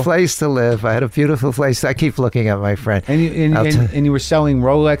still. I had a place to live. I had a beautiful place. I keep looking at my friend. And you were selling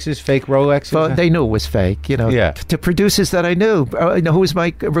Rolexes, fake Rolexes? Well, they knew it was fake. Yeah. To producers that I knew. Who was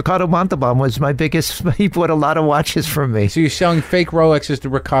Ricardo Montalban was my biggest. He bought a lot of watches from me. So you're selling fake Rolexes to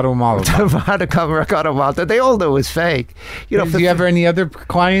Ricardo Montalban? Ricardo Montalban. They all knew it was fake. Do you have any other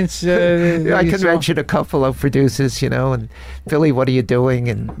clients? I can mention a couple of producers, and Billy, what are you doing?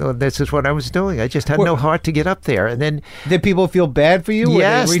 And this is what I was doing. I just had no heart to get up there. And then did people feel bad for you?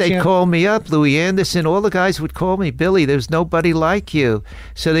 Yes, they'd call me up. Louis Anderson, all the guys would call me, Billy, there's nobody like you.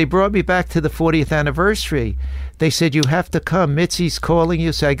 So they brought me back to the 40th anniversary. They said, you have to come. Mitzi's calling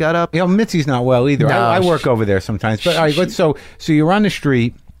you. So I got up. Mitzi's not well either. No, I work over there sometimes. But all right, so you're on the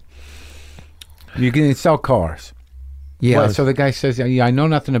street. You're going to sell cars. Yeah. So the guy says, I know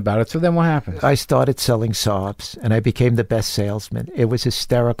nothing about it. So then what happens? I started selling Saabs, and I became the best salesman. It was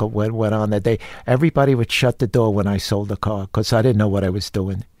hysterical what went on that day. Everybody would shut the door when I sold a car because I didn't know what I was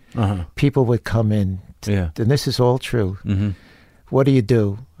doing. Uh-huh. People would come in, and this is all true. Mm-hmm. What do you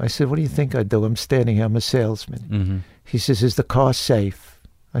do? I said, what do you think I do? I'm standing here. I'm a salesman. Mm-hmm. He says, is the car safe?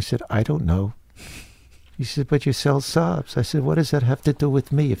 I said, I don't know. He said, but you sell Saabs. I said, what does that have to do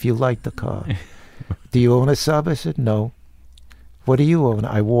with me if you like the car? Do you own a Saab? I said, no. What do you own?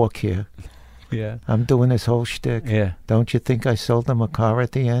 I walk here. Yeah. I'm doing this whole shtick. Yeah. Don't you think I sold them a car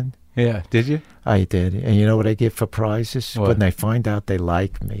at the end? Yeah. Did you? I did. And you know what I give for prizes? What? When they find out they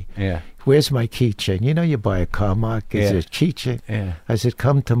like me. Yeah. Where's my keychain? You buy a car, Marc. Is it a keychain? Yeah. I said,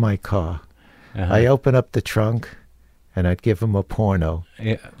 come to my car. Uh-huh. I open up the trunk, and I'd give them a porno.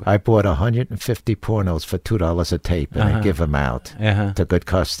 Yeah. I bought 150 pornos for $2 a tape, and I'd give them out to good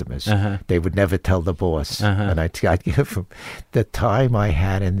customers. They would never tell the boss. And I'd give them. The time I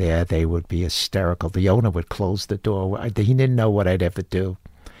had in there, they would be hysterical. The owner would close the door. He didn't know what I'd ever do.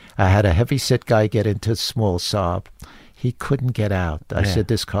 I had a heavy-set guy get into a small Saab. He couldn't get out. I said,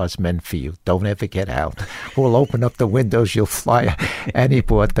 this car's meant for you. Don't ever get out. We'll open up the windows. You'll fly. And he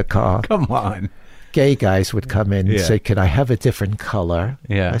bought the car. Come on. Gay guys would come in and say, can I have a different color?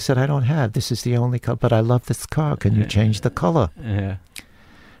 Yeah. I said, I don't have. This is the only color. But I love this car. Can you change the color? Yeah.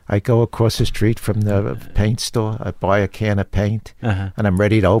 I go across the street from the paint store. I buy a can of paint, and I'm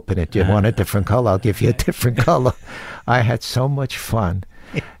ready to open it. You want a different color? I'll give you a different color. I had so much fun.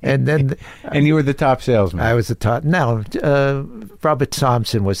 And then, and you were the top salesman. I was the top. No, Robert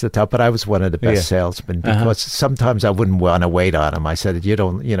Thompson was the top, but I was one of the best salesmen because sometimes I wouldn't want to wait on him. I said, you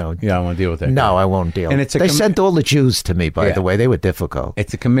don't want to deal with that. No, I won't deal. And they sent all the Jews to me, by the way. They were difficult.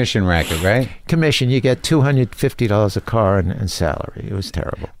 It's a commission racket, right? Commission. You get $250 a car and salary. It was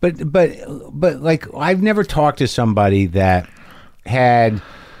terrible. But like, I've never talked to somebody that had,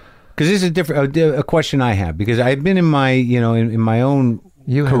 because this is a question I have, because I've been in my, in my own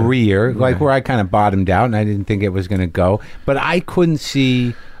career, like where I kind of bottomed out and I didn't think it was going to go, but I couldn't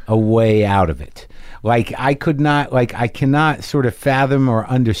see a way out of it. Like I cannot sort of fathom or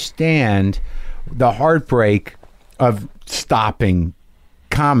understand the heartbreak of stopping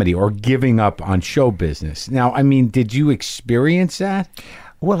comedy or giving up on show business. Now, I mean, did you experience that?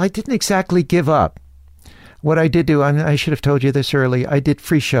 Well, I didn't exactly give up. What I did do, I should have told you this early, I did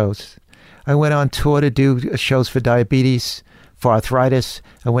free shows. I went on tour to do shows for diabetes, for arthritis.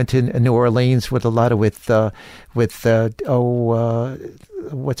 I went to New Orleans with a lot of,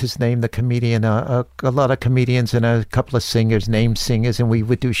 what's his name, the comedian, a lot of comedians and a couple of singers, named singers, and we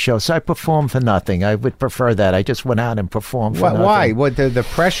would do shows. So I performed for nothing. I would prefer that. I just went out and performed for nothing. Why? What, the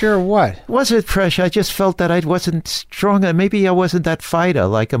pressure or what? Wasn't pressure. I just felt that I wasn't strong. Maybe I wasn't that fighter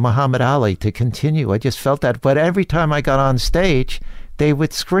like a Muhammad Ali to continue. I just felt that. But every time I got on stage, they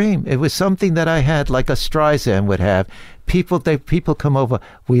would scream. It was something that I had, like a Streisand would have. People come over,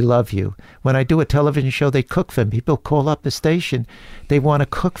 we love you. When I do a television show, they cook for me. People call up the station. They want to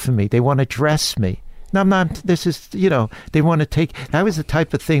cook for me. They want to dress me. Now, they want to take, that was the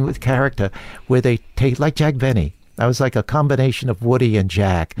type of thing with character where they take, like Jack Benny. I was like a combination of Woody and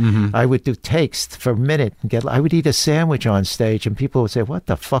Jack. Mm-hmm. I would do takes for a minute and I would eat a sandwich on stage and people would say, what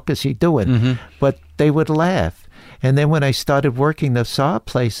the fuck is he doing? Mm-hmm. But they would laugh. And then when I started working the Saab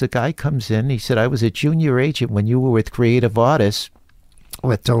place, the guy comes in. He said, I was a junior agent when you were with Creative Artists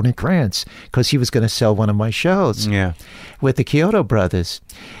with Tony Krantz because he was going to sell one of my shows with the Kyoto Brothers.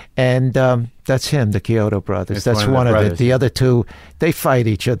 And that's him, the Kyoto Brothers. That's one of it. The other two, they fight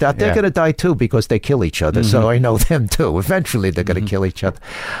each other. They're going to die too because they kill each other. Mm-hmm. So I know them too. Eventually they're going to kill each other.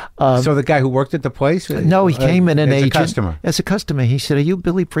 So the guy who worked at the place? No, he came in an agent. As a customer? As a customer. He said, are you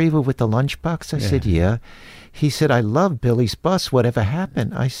Billy Brewer with the lunchbox? I said, yeah. He said, I love Billy's bus. Whatever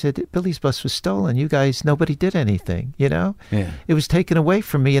happened? I said, Billy's bus was stolen. You guys, nobody did anything, you know? Yeah. It was taken away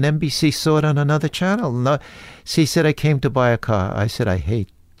from me, and NBC saw it on another channel. No, so he said, I came to buy a car. I said, I hate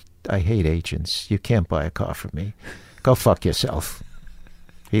agents. You can't buy a car from me. Go fuck yourself.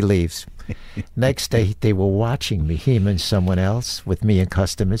 He leaves. Next day, they were watching me, him and someone else, with me and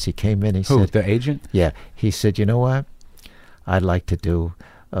customers. He came in, he Who, said... the agent? Yeah. He said, you know what? I'd like to do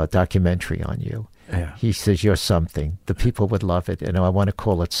a documentary on you. Yeah. He says, you're something. The people would love it. And I want to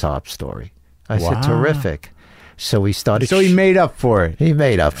call it Sob Story. I said, Wow. terrific. So we started... So he made up for it. He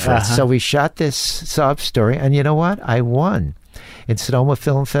made up for it. So we shot this Sob Story. And you know what? I won. In Sonoma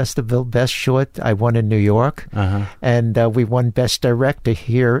Film Festival, Best Short, I won in New York. And we won Best Director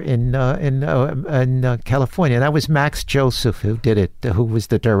here in California. And that was Max Joseph who did it, who was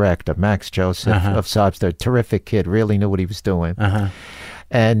the director. Max Joseph of Sob Story. Terrific kid. Really knew what he was doing.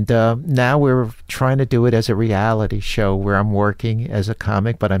 And now we're trying to do it as a reality show where I'm working as a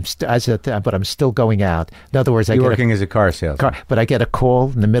comic, but I'm still going out. In other words, You're working as a car salesman. But I get a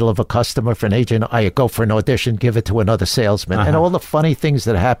call in the middle of a customer for an agent. I go for an audition, give it to another salesman, and all the funny things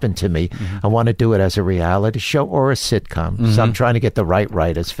that happen to me. I want to do it as a reality show or a sitcom. So I'm trying to get the right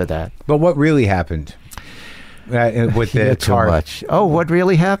writers for that. But what really happened with the Too car? much. Oh, what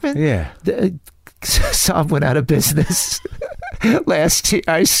really happened? Yeah. Saab went out of business last year.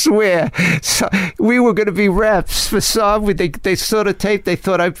 I swear. So we were going to be reps for Saab. They saw the tape. They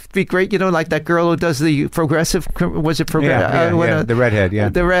thought I'd be great. You know, like that girl who does the progressive. Was it progressive? Yeah, the redhead. Yeah.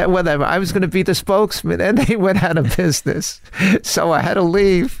 Whatever. I was going to be the spokesman, and they went out of business. So I had to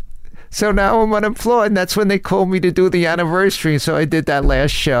leave. So now I'm unemployed, and that's when they called me to do the anniversary. So I did that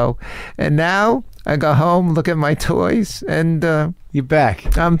last show, and now I go home, look at my toys, and you're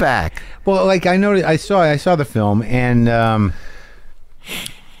back. I'm back. Well, like I noticed, I saw the film, and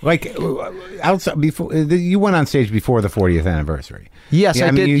like outside before you went on stage before the 40th anniversary. Yes, yeah,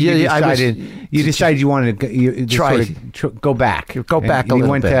 I did. You decided you wanted to try go back. Go back a little bit. You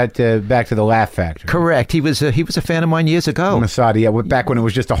went back to the Laugh Factory. Correct. He was a fan of mine years ago. Masadi, back when it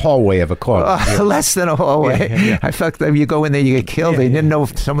was just a hallway of a club. Less than a hallway. Yeah. I felt that you go in there, you get killed. They didn't know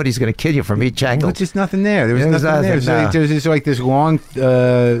if somebody's going to kill you from each angle. There's just nothing there. There was nothing there. So there was just like this long,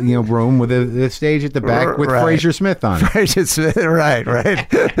 room with a stage at the back with Fraser Smith on it. Fraser Smith, right.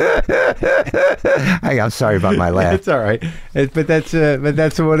 I'm sorry about my laugh. It's all right. But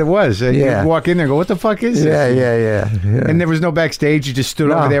that's what it was. You walk in there and go, what the fuck is this? Yeah. And there was no backstage. You just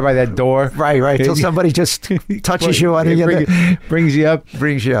stood over there by that door. Right. Till somebody just touches you on it. Brings you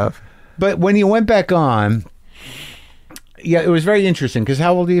up. But when you went back on, yeah, it was very interesting because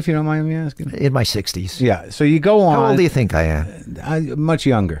how old are you, if you don't mind me asking? In my 60s. Yeah. So you go on. How old do you think I am? Much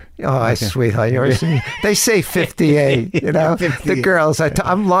younger. Oh, sweetheart. They say 58, you know. 58. The girls,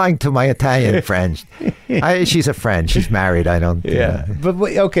 I'm lying to my Italian friends. She's a friend. She's married. I don't. Yeah. But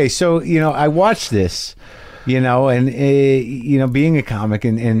okay, so, I watched this. And being a comic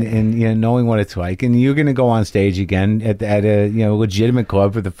and knowing what it's like, and you're going to go on stage again at a legitimate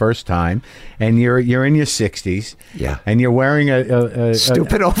club for the first time, and you're in your 60s, and you're wearing a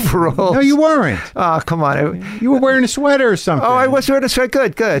stupid overalls. No, you weren't. Oh, come on! You were wearing a sweater or something. Oh, I was wearing a sweater.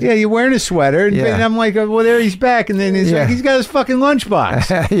 Good. Yeah, you're wearing a sweater, and I'm like, well, there he's back, and then he's like, he's got his fucking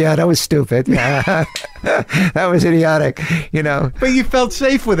lunchbox. Yeah, that was stupid. Yeah. That was idiotic. But you felt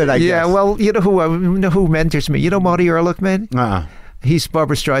safe with it, I guess. Yeah. Well, you know who mentors me? You know Marty Ehrlichman? He's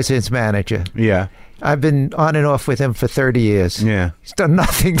Barbra Streisand's manager. Yeah. I've been on and off with him for 30 years. Yeah. He's done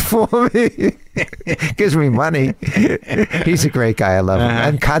nothing for me. Gives me money. He's a great guy. I love him.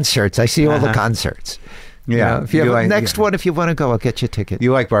 And concerts. I see all the concerts. Yeah. If you have next one, if you want to go, I'll get you a ticket.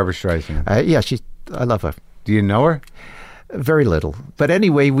 You like Barbra Streisand? Yeah, I love her. Do you know her? Very little. But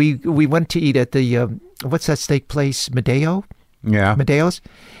anyway, we went to eat at the, what's that steak place? Medeo? Yeah. Medeo's.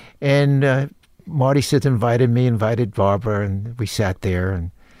 And Marty invited Barbara, and we sat there,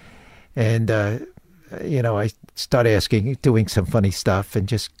 and I started doing some funny stuff, and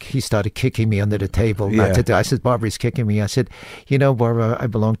he started kicking me under the table. I said, Barbara's kicking me. I said, Barbara, I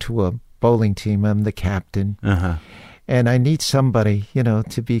belong to a bowling team. I'm the captain, and I need somebody,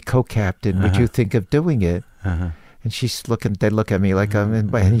 to be co-captain. Would you think of doing it? And they look at me like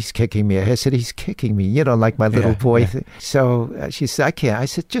and he's kicking me. I said, he's kicking me, like my little boy. Yeah. So she said, I can't. I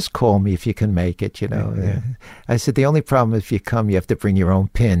said, just call me if you can make it, Yeah. I said, the only problem is if you come, you have to bring your own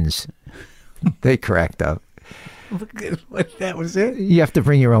pins. They cracked up. That was it? You have to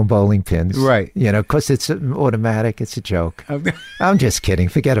bring your own bowling pins. Right. You know, because it's automatic. It's a joke. I'm just kidding.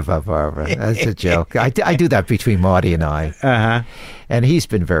 Forget about Barbara. That's a joke. I do that between Marty and I. Uh-huh. And he's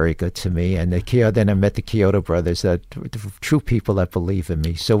been very good to me. And then I met the Kyoto brothers, true people that believe in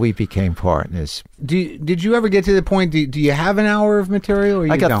me. So we became partners. Did you ever get to the point, do you have an hour of material? Or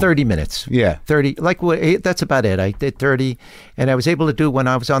you I got don't? 30 minutes. Yeah. 30. That's about it. I did 30. And I was able to do, when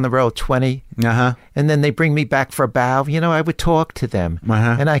I was on the road, 20. Uh-huh. And then they bring me back for a bow. You know, I would talk to them.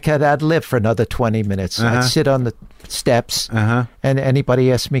 Uh-huh. And I could ad-lib for another 20 minutes. Uh-huh. I'd sit on the steps. Uh-huh. And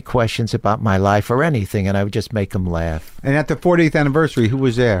anybody asked me questions about my life or anything, and I would just make them laugh. And at the 40th anniversary, who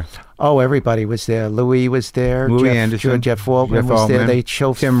was there? Oh, everybody was there. Louis was there. Louis Anderson. Jeff Altman was there. They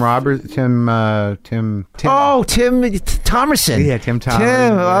showed Tim Roberts. Tim. Oh, Tim Thomerson. Yeah, Tim Thomerson.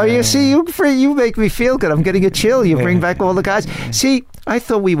 Tim. Oh, Yeah. you see, you make me feel good. I'm getting a chill. You bring back all the guys. See, I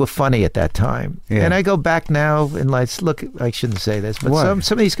thought we were funny at that time. Yeah. And I go back now and look, I shouldn't say this, but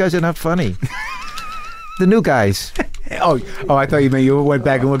some of these guys are not funny. The new guys. Oh! I thought you meant you went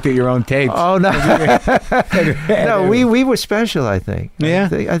back and looked at your own tapes. Oh no, no, we were special. I think. Yeah,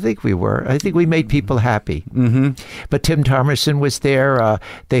 I think we were. I think we made people happy. Mm-hmm. But Tim Thomerson was there.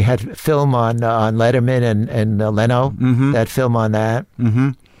 They had film on Letterman and Leno. Mm-hmm. That film on that.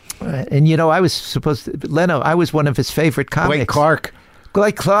 Mm-hmm. And you know, I was Leno. I was one of his favorite comics.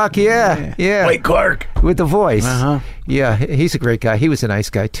 Blake Clark, yeah. Blake Clark with the voice. Uh-huh. Yeah, he's a great guy. He was a nice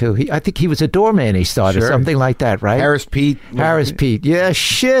guy too. I think he was a doorman. He started something like that, right? Harris Pete. Yeah,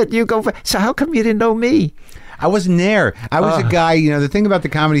 shit. You go. So how come you didn't know me? I wasn't there. I was a guy, you know, the thing about the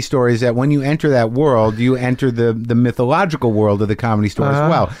Comedy Store is that when you enter that world, you enter the mythological world of the Comedy Store as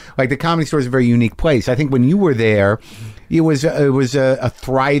well. Like the Comedy Store is a very unique place. I think when you were there, it was a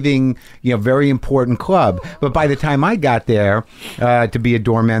thriving, you know, very important club. But by the time I got there to be a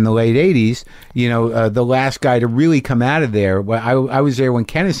doorman in the late 80s, you know, the last guy to really come out of there, I was there when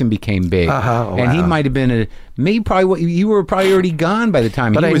Kennison became big. And he might have been you were probably already gone by the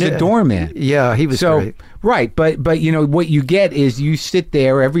time he was a doorman. Yeah, he was great. Right, but you know what you get is you sit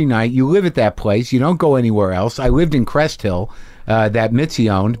there every night. You live at that place. You don't go anywhere else. I lived in Crest Hill, that Mitzi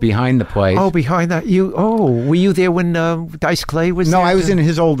owned behind the place. Oh, behind that were you there when Dice Clay was? No, there? I was in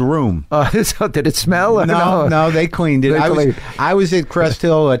his old room. Did it smell? No, they cleaned it. I was at Crest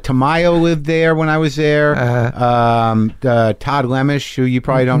Hill. Tamayo lived there when I was there. Todd Lemish, who you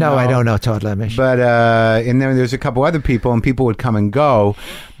probably don't know. No, I don't know Todd Lemish. But and then there's a couple other people, and people would come and go.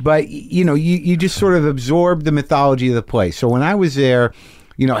 But you know, you just sort of absorb the mythology of the place. So when I was there,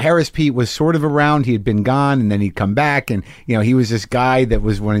 you know, Harris Pete was sort of around. He had been gone, and then he'd come back, and you know, he was this guy that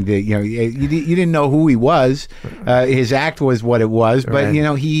was one of the, you know, you didn't know who he was. His act was what it was, but you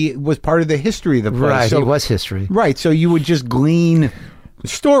know, he was part of the history of the place. Right, so, he was history. Right, so you would just glean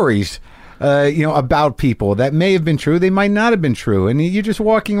stories. You know, about people that may have been true, they might not have been true, and you're just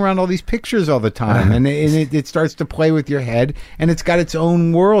walking around all these pictures all the time, and it starts to play with your head, and it's got its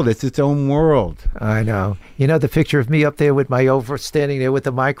own world. It's its own world. I know. You know the picture of me up there with my standing there with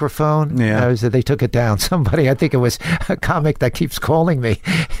the microphone? Yeah. They took it down. Somebody, I think it was a comic that keeps calling me.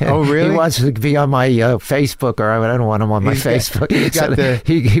 Oh, really? He wants to be on my Facebook, or I don't want him on my Facebook.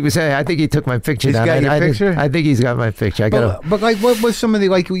 He was. I think he took my picture down. Got your picture? I think he's got my picture. But like, what was some of the,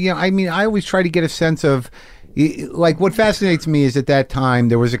 like, you know, I mean, I always try to get a sense of, like, what fascinates me is at that time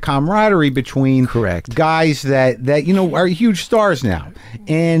there was a camaraderie between guys that you know are huge stars now,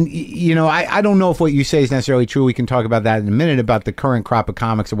 and you know, I don't know if what you say is necessarily true. We can talk about that in a minute about the current crop of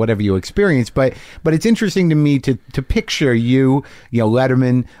comics or whatever you experience, but it's interesting to me to picture you know,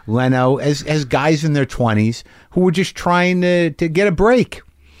 Letterman, Leno as guys in their 20s who were just trying to get a break.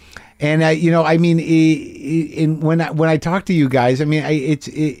 And you know, I mean, when I talk to you guys, I mean,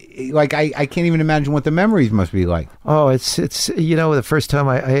 like I can't even imagine what the memories must be like. Oh, it's you know, the first time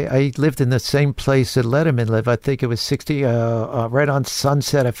I lived in the same place that Letterman lived. I think it was 60 right on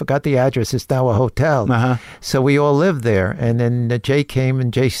Sunset. I forgot the address. It's now a hotel. So we all lived there, and then Jay came,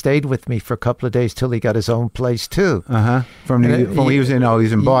 and Jay stayed with me for a couple of days till he got his own place too. From he was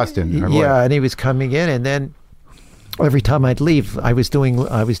in Boston. And he was coming in, and then. Every time I'd leave, I was doing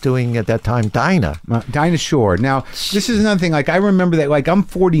at that time Dinah Shore. Now, this is another thing. Like, I remember that. Like, I'm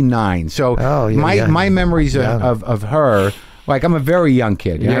 49, so my memories of her Like, I'm a very young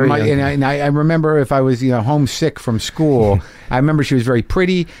kid. And I remember if I was, homesick from school, I remember she was very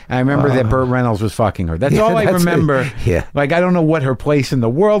pretty, and I remember that Burt Reynolds was fucking her. That's all I remember. Yeah. Like, I don't know what her place in the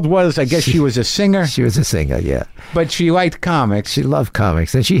world was. I guess she was a singer. She was a singer, yeah. But she liked comics. She loved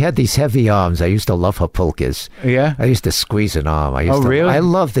comics. And she had these heavy arms. I used to love her polkas. Yeah? I used to squeeze an arm. Really? I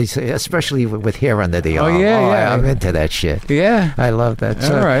love these, especially with hair under the arm. Yeah. I'm into that shit. Yeah. I love that.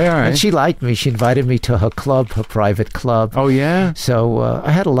 All right. And she liked me. She invited me to her club, her private club. Oh, yeah? So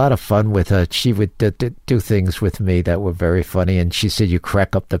I had a lot of fun with her. She would do things with me that were very funny. And she said, you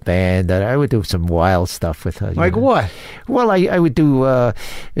crack up the band. And I would do some wild stuff with her. Like what? Well, I would do,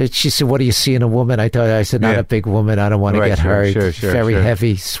 she said, what do you see in a woman? I said, not a big woman. I don't want to get hurt. Very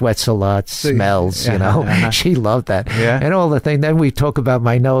heavy, sweats a lot, smells, She loved that. Yeah. And all the thing. Then we talk about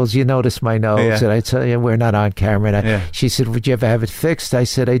my nose. You notice my nose. Yeah. And I tell you, we're not on camera. And she said, would you ever have it fixed? I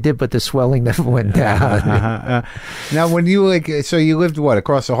said, I did, but the swelling never went down. Now, when you so you lived what,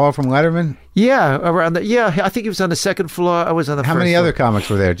 across the hall from Letterman? Yeah, around I think he was on the second floor. I was on the How first many floor. other comics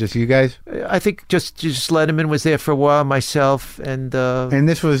were there? Just you guys? I think just Letterman was there for a while, myself, and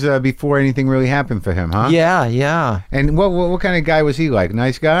this was before anything really happened for him, huh? Yeah. And what kind of guy was he like?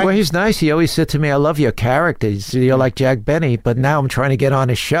 Nice guy? Well, he's nice. He always said to me, I love your characters. You're like Jack Benny, but now I'm trying to get on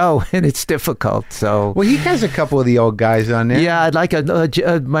a show, and it's difficult. So Well, he has a couple of the old guys on there. Yeah, I'd like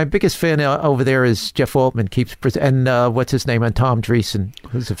my biggest fan over there is Jeff Altman, and what's his name? And Tom Dreesen,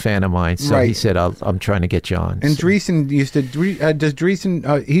 who's a fan of mine. So he said, I'm trying to get you on. And so. Dreesen does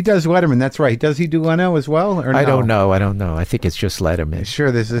Dreesen, he does Letterman, that's right. Does he do Leno as well? Or no? I don't know. I think it's just Letterman.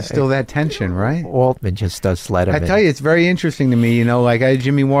 Sure, there's still that tension, right? Altman just does Letterman. I tell you, it's very interesting to me, like I had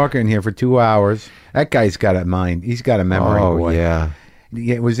Jimmy Walker in here for 2 hours. That guy's got a mind. He's got a memory. Oh, boy. yeah.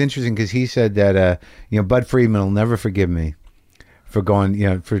 It was interesting because he said that, Bud Friedman will never forgive me for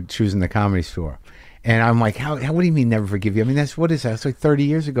going, for choosing the Comedy Store. And I'm like, how? What do you mean never forgive you? I mean, what is that? It's like 30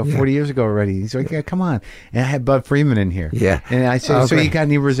 years ago, 40 years ago already. He's like, yeah, come on. And I had Bud Freeman in here. Yeah. And I said, so you got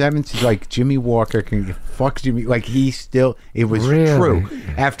any resentments? He's like, Jimmy Walker can fuck Jimmy. Like, it was true.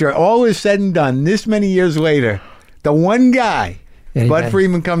 After all is said and done, this many years later, the one guy Bud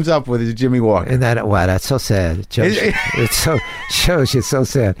Freeman comes up with is Jimmy Walker. And that's so sad. Shows you so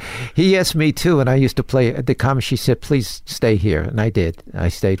sad. He asked me too, and I used to play at the comedy. She said, please stay here. And I did. I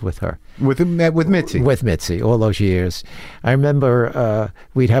stayed with her. With Mitzi? With Mitzi, all those years. I remember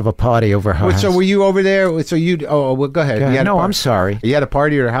we'd have a party over her house. So were you over there? So well, go ahead. No, I'm sorry. You had a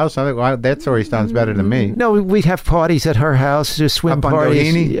party at her house? That story sounds better than me. No, we'd have parties at her house, just swim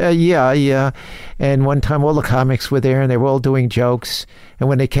parties. Yeah. And one time all the comics were there, and they were all doing jokes. And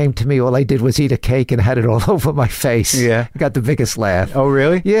when they came to me, all I did was eat a cake and had it all over my face. Yeah. I got the biggest laugh. Oh,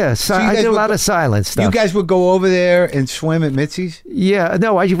 really? Yeah. So I did a lot of silent stuff. You guys would go over there and swim at Mitzi's? Yeah.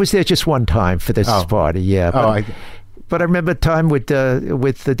 No, I was there just one time for this party. Yeah. But I remember a time with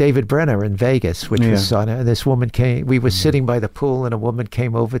David Brenner in Vegas, which was on. This woman came. We were sitting by the pool, and a woman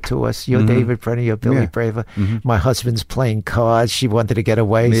came over to us. You're David Brenner. You're Billy Braver. My husband's playing cards. She wanted to get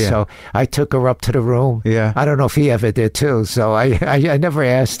away, so I took her up to the room. Yeah. I don't know if he ever did too. So I never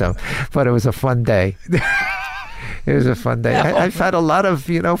asked him, but it was a fun day. It was a fun day. I've had a lot of,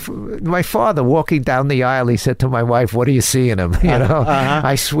 my father walking down the aisle, he said to my wife, what do you see in him?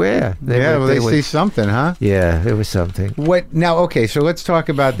 I swear. They see something, huh? Yeah, it was something. Now, okay, so let's talk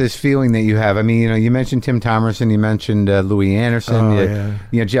about this feeling that you have. I mean, you mentioned Tim Thomerson, you mentioned Louis Anderson,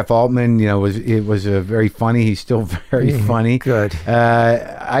 Jeff Altman, it was very funny. He's still very funny. Good.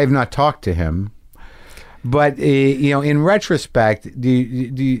 I have not talked to him. But, in retrospect, do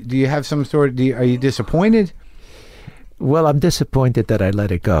you have some sort are you disappointed? Well, I'm disappointed that I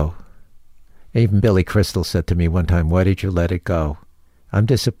let it go. Even Billy Crystal said to me one time, why did you let it go? I'm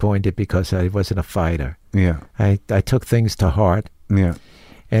disappointed because I wasn't a fighter. Yeah. I took things to heart. Yeah.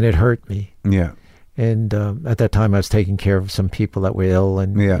 And it hurt me. Yeah. And at that time I was taking care of some people that were ill,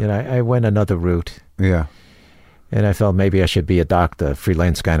 and I went another route. Yeah. And I felt maybe I should be a doctor,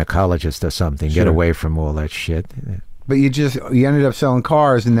 freelance gynecologist or something, get away from all that shit. But you ended up selling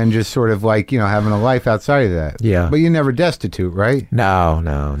cars and then just sort of like, having a life outside of that. Yeah. But you're never destitute, right? No.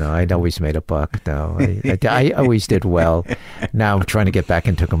 I always made a buck. No, I always did well. Now I'm trying to get back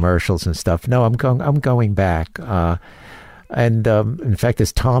into commercials and stuff. No, I'm going back. And in fact,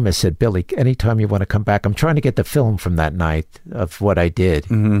 as Thomas said, Billy, anytime you want to come back, I'm trying to get the film from that night of what I did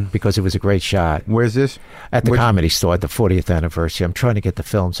because it was a great shot. Where's this? At the Comedy Store, at the 40th anniversary. I'm trying to get the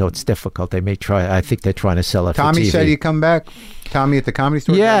film, so it's difficult. They may try. I think they're trying to sell it. Tommy for TV. said he'd come back. Tommy at the Comedy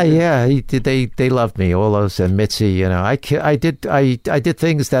Store. Yeah. He did. They loved me. All those and Mitzi. I did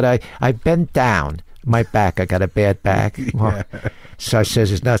things that I bent down. my back. I got a bad back. Well, so I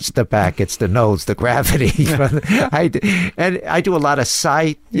says, it's not the back, it's the nose, the gravity. And I do a lot of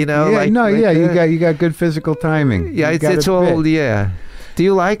sight, you know. You got good physical timing. Yeah, it's all, yeah. Do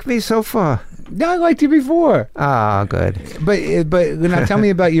you like me so far? No, I liked you before. Ah, good. But now tell me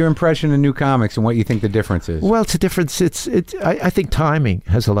about your impression of new comics and what you think the difference is. Well, it's a difference. I think timing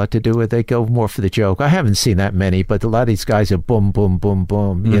has a lot to do with it. They go more for the joke. I haven't seen that many, but a lot of these guys are boom, boom, boom,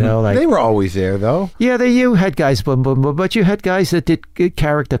 boom. You know, like they were always there, though. Yeah, you had guys boom, boom, boom, but you had guys that did good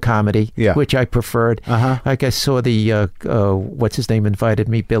character comedy, which I preferred. Like I saw the what's his name invited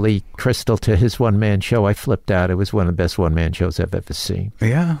me, Billy Crystal, to his one-man show. I flipped out. It was one of the best one-man shows I've ever seen.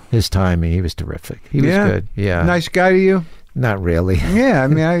 Yeah, his timing, he was terrific. He was good. Yeah, nice guy to you. Not really. Yeah, I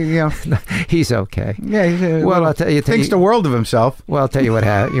mean, he's okay. Yeah, I'll tell you, thinks the world of himself. Well, I'll tell you what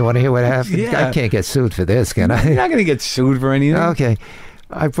happened. You want to hear what happened? Yeah. I can't get sued for this, can I? You're not going to get sued for anything. Okay,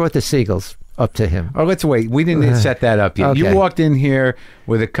 I brought the Seagulls up to him. Oh, let's wait. We didn't set that up yet. Okay. You walked in here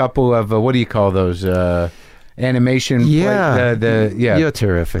with a couple of what do you call those? Animation. You're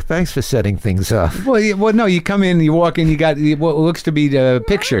terrific. Thanks for setting things up. Well, no, you come in, you walk in, you got what looks to be the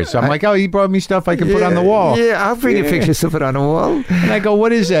pictures. So I'm like, oh, you brought me stuff I can put on the wall. Yeah, I'll bring you pictures to put on the wall. And I go,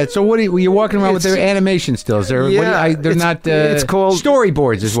 what is that? So you're walking around with their animation stills? They're not. It's called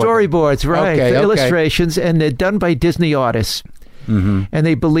storyboards. Storyboards, right? Okay, illustrations, and they're done by Disney artists. And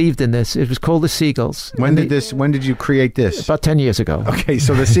they believed in this. It was called the Seagulls. When did you create this? About 10 years ago. Okay,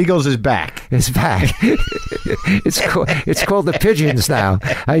 so the Seagulls is back. It's back. It's called the Pigeons now.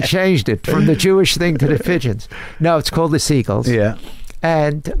 I changed it from the Jewish thing to the Pigeons. No, it's called the Seagulls. Yeah.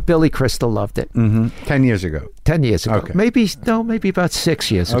 And Billy Crystal loved it. 10 years ago. 10 years ago. Okay. Maybe about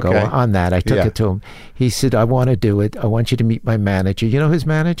 6 years ago on that. I took it to him. He said, I want to do it. I want you to meet my manager. You know his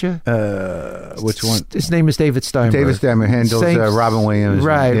manager? Which one? His name is David Steinberg. David Steinberg handles Robin Williams.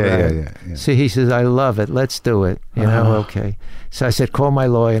 Right. Yeah. So he says, I love it. Let's do it. You know, okay. So I said, call my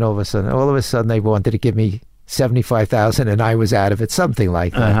lawyer. And all of a sudden they wanted to give me $75,000 and I was out of it. Something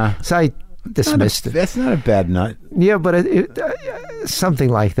like that. So I dismissed it. That's not a bad nut. Yeah, but something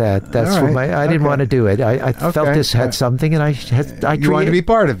like that. That's right. I didn't want to do it. I felt this had something, and you wanted to be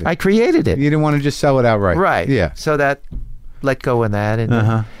part of it. I created it. You didn't want to just sell it outright. Right. Yeah. So that let go in that,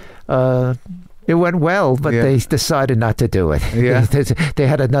 and it went well, but they decided not to do it. Yeah. They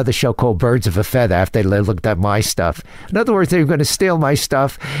had another show called Birds of a Feather after they looked at my stuff. In other words, they were going to steal my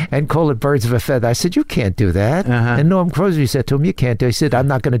stuff and call it Birds of a Feather. I said, you can't do that. And Norm Crosby said to him, you can't do it. He said, I'm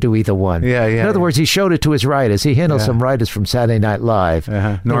not going to do either one. In other words, he showed it to his writers. He handled some writers from Saturday Night Live.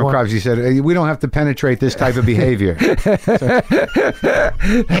 Norm Crosby said, we don't have to penetrate this type of behavior.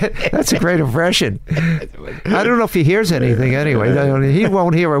 That's a great impression. I don't know if he hears anything anyway. He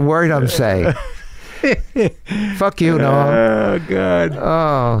won't hear a word I'm saying. Fuck you, Norm. Oh, God.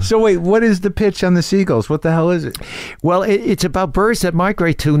 Oh. So wait, what is the pitch on the Seagulls? What the hell is it? Well, it's about birds that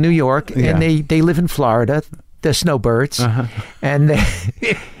migrate to New York, and they live in Florida. They're snowbirds, and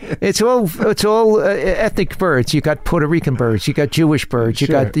it's all ethnic birds. You got Puerto Rican birds, you got Jewish birds, you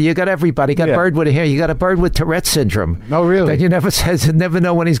got everybody. You got a bird with a hair. You got a bird with Tourette's syndrome. Oh, really? That you never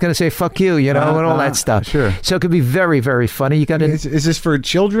know when he's going to say "fuck you," and all that stuff. Sure. So it could be very, very funny. You got is this for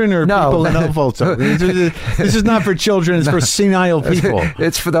children or people in adults? This is not for children. It's for senile people.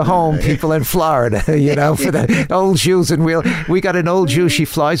 It's for the home people in Florida. For the old Jews and we got an old Jew. She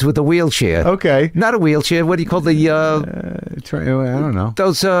flies with a wheelchair. Okay. Not a wheelchair. What do you call the? I don't know.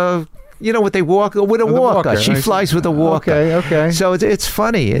 Those what they walk with a walker. She flies with a walker. Okay. So it's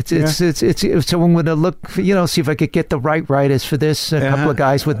funny. It's so I'm going to look, see if I could get the right writers for this. A couple of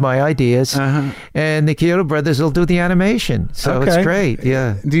guys with my ideas, and the Kyoto brothers will do the animation. So it's great.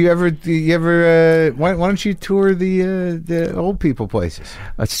 Yeah. Do you ever? Why don't you tour the old people places?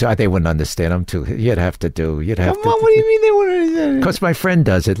 They wouldn't understand them too. You'd have to. Come on, what do you mean they wouldn't understand? Because my friend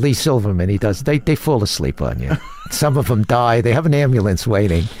does it. Lee Silverman. He does. They fall asleep on you. Some of them die. They have an ambulance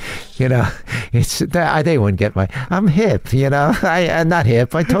waiting. It's they wouldn't get I'm hip. I'm not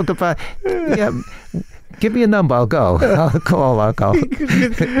hip. I talk about. Give me a number. I'll go. I'll call.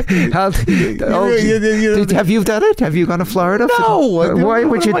 Have you done it? Have you gone to Florida? No. Why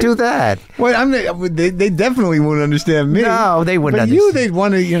would you do that? Well, they definitely wouldn't understand me. No, they wouldn't. But understand. They'd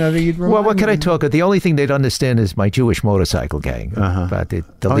want to. Well, what can I talk of? The only thing they'd understand is my Jewish motorcycle gang. But the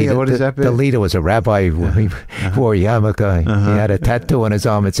leader, what is that? The leader was a rabbi who wore a yarmulke. He had a tattoo on his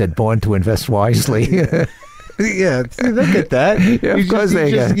arm that said "Born to Invest Wisely." Yeah, look at that. Yeah, of course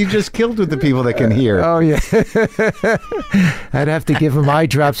you just killed with the people that can hear. Oh, yeah. I'd have to give him eye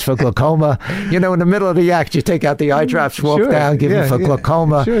drops for glaucoma. In the middle of the act, you take out the eye drops, walk down, give him for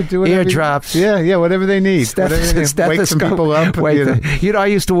glaucoma, ear drops. Yeah, whatever they need. Wake some people up. I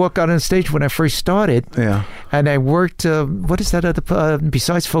used to walk out on stage when I first started. Yeah. And I worked, what is that other,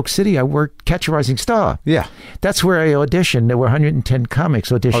 besides Folk City, I worked Catch a Rising Star. Yeah. That's where I auditioned. There were 110 comics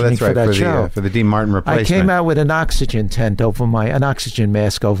auditioning for that show. For the Dean Martin replacement. I came out with an oxygen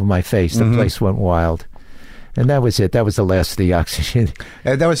mask over my face. The place went wild. And that was it. That was the last of the oxygen.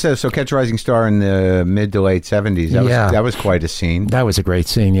 That was so Catch a Rising Star in the mid to late 70s. That was quite a scene. That was a great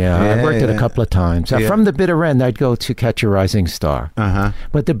scene, I worked it a couple of times. From the bitter end, I'd go to Catch a Rising Star. Uh-huh.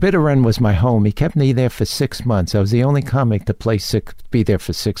 But the bitter end was my home. He kept me there for 6 months. I was the only comic to be there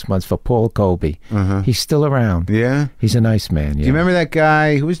for 6 months for Paul Colby. Uh-huh. He's still around. Yeah? He's a nice man, Do you remember that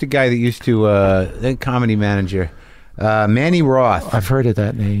guy? Who was the guy that used to, the comedy manager? Manny Roth. I've heard of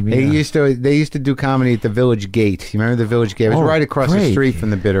that name. Yeah. They used to do comedy at the Village Gate. You remember the Village Gate? It was right across the street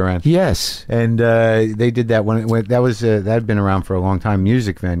from the bitter end. Yes. And they did that when that had been around for a long time,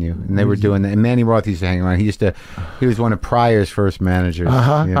 music venue, and they were doing that. And Manny Roth used to hang around. He was one of Pryor's first managers.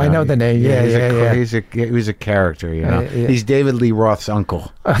 I know the name. Yeah. He was a character. He's David Lee Roth's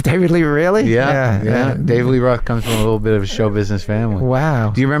uncle. David Lee, really? Yeah. David Lee Roth comes from a little bit of a show business family.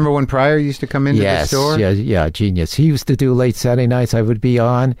 Wow. Do you remember when Pryor used to come into the store? Yeah, genius. He used to do late Saturday nights. I would be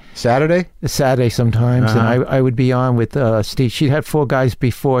on Saturday sometimes, and I would be on with Steve. She had 4 guys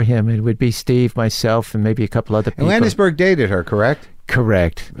before him. It would be Steve, myself, and maybe a couple other people. And Landisberg dated her, correct?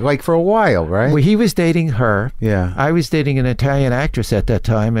 Correct. Like for a while, right? Well, he was dating her. Yeah. I was dating an Italian actress at that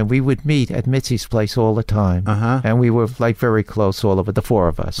time, and we would meet at Mitzi's place all the time. And we were like very close, all of it, the 4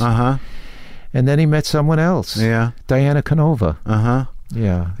 of us. And then he met someone else. Yeah. Diana Canova.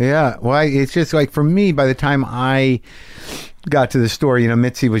 Yeah. Well, it's just like for me, by the time I got to the store,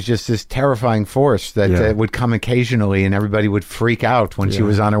 Mitzi was just this terrifying force that would come occasionally, and everybody would freak out when she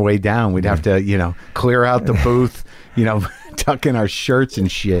was on her way down. We'd have to, clear out the booth, tuck in our shirts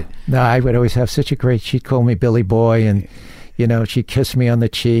and shit. No, I would always have such a great, she'd call me Billy Boy, and she'd kiss me on the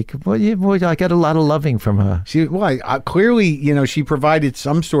cheek. Boy, I got a lot of loving from her. Clearly, she provided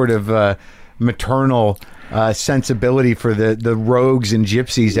some sort of maternal sensibility for the rogues and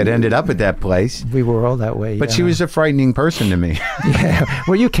gypsies that ended up at that place. We were all that way. But she was a frightening person to me. Yeah.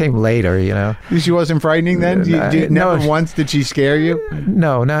 Well, you came later, She wasn't frightening then? Never once did she scare you?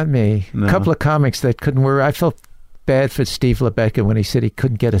 No, not me. No. A couple of comics that couldn't work. I felt bad for Steve LeBecca when he said he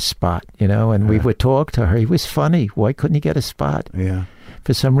couldn't get a spot, and we would talk to her. He was funny. Why couldn't he get a spot? Yeah.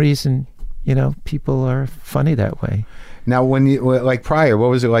 For some reason, people are funny that way. Now, when you, like Pryor, what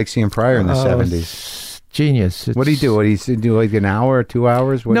was it like seeing Pryor in the 70s? Genius. What did he do? What did he do, like an hour or 2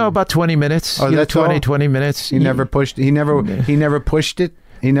 hours? About 20 minutes. Oh, that's 20 minutes. He never pushed it? He never pushed it?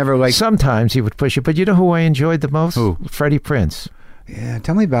 He never like... Sometimes he would push it, but you know who I enjoyed the most? Who? Freddie Prinze. Yeah,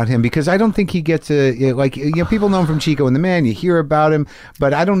 tell me about him, because I don't think he gets people know him from Chico and the Man. You hear about him,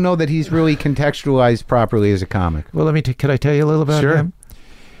 but I don't know that he's really contextualized properly as a comic. Well, can I tell you a little about him?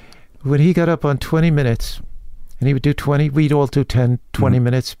 When he got up on 20 minutes, and he would do 20, we'd all do 10, 20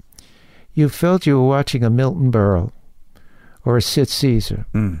 minutes, you felt you were watching a Milton Berle or a Sid Caesar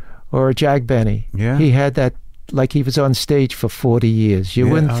or a Jack Benny. Yeah. He had that like he was on stage for 40 years. You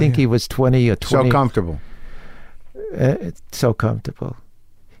wouldn't think he was 20 or 20. So comfortable. So comfortable.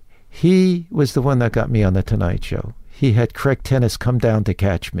 He was the one that got me on The Tonight Show. He had Craig Tennis come down to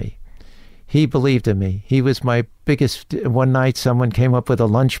catch me. He believed in me. He was my biggest... One night someone came up with a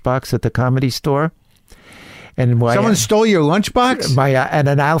lunchbox at the Comedy Store. And someone stole your lunchbox? And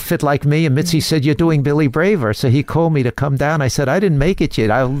an outfit like me, and Mitzi said, "You're doing Billy Braver." So he called me to come down. I said, "I didn't make it yet.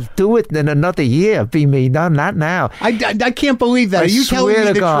 I'll do it in another year. Be me. No, not now." I can't believe that. Are you telling me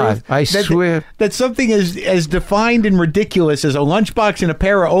the truth? I swear. That something as defined and ridiculous as a lunchbox and a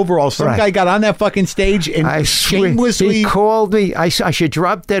pair of overalls, some guy got on that fucking stage and shamelessly... He called me. I should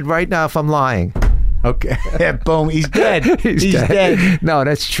drop dead right now if I'm lying. Okay. Boom. He's dead. He's dead. No,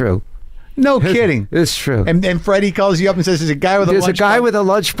 that's true. No kidding. It's true. And Freddie calls you up and says, there's a guy with a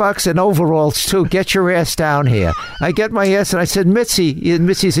lunchbox and overalls, too. Get your ass down here. I get my ass, and I said, Mitzi. And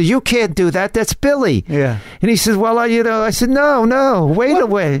Mitzi says, "You can't do that. That's Billy." Yeah. And he says, "Well, I said, no, wait a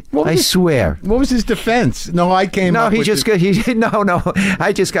minute. I swear." What was his defense? No, I came up with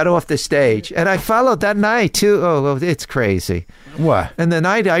I just got off the stage. And I followed that night, too. Oh, it's crazy. What? And the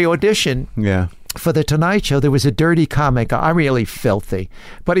night I auditioned. Yeah. For The Tonight Show, there was a dirty comic. I'm really filthy,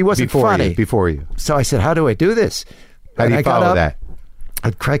 but he wasn't funny. Before you. So I said, "How do I do this?" How do you follow that?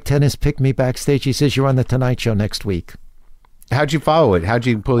 And Craig Tennis picked me backstage. He says, "You're on The Tonight Show next week." How'd you follow it? How'd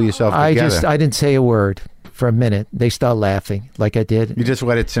you pull yourself together? I didn't say a word. for a minute. They start laughing like I did. You just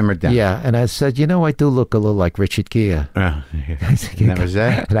let it simmer down. Yeah, and I said, I do look a little like Richard Gere. Yeah. And that was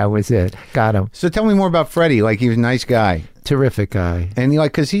it? That was it. Got him. So tell me more about Freddie. Like, he was a nice guy. Terrific guy. And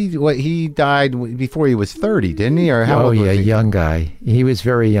because he died before he was 30, didn't he? Or how old was he? Young guy. He was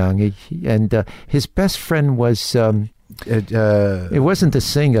very young. And his best friend was... it wasn't the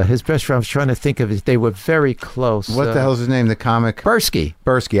singer. His best friend, I was trying to think of it. They were very close. What the hell's his name? The comic? Bursky.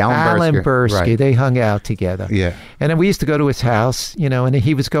 Alan Bursky. Right. They hung out together. Yeah. And then we used to go to his house, and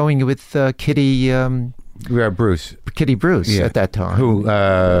he was going with Kitty... Bruce. Kitty Bruce at that time. Who?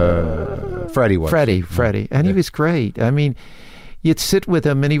 Freddie was. Freddie. And he was great. I mean... You'd sit with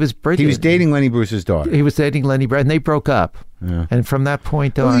him, and he was brilliant. He was dating Lenny Bruce's daughter. He was dating Lenny Bruce, and they broke up. Yeah. And from that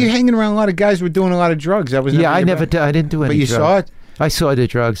point on... Well, you're hanging around a lot of guys who were doing a lot of drugs. That was I I didn't do any drugs. But you saw it? I saw the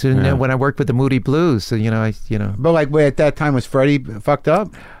drugs. And then when I worked with the Moody Blues, But at that time, was Freddie fucked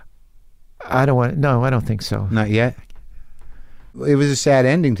up? I don't think so. Not yet? It was a sad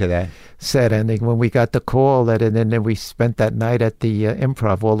ending to that. Sad ending. When we got the call, and then we spent that night at the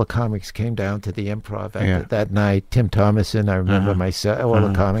Improv. All the comics came down to the Improv that night. Tim Thomason, I remember myself. All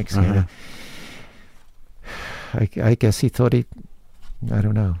the comics came. I guess he thought I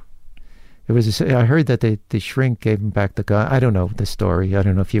don't know. It was. I heard that the shrink gave him back the gun. I don't know the story. I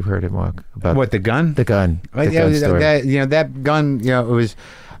don't know if you've heard it, Mark. About what, the gun? The gun. That gun. It was.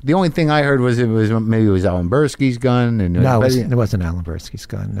 The only thing I heard was maybe it was Alan Bursky's gun. No, it wasn't Alan Bursky's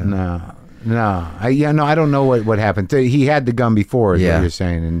gun. No. I don't know what happened. He had the gun before, is what you're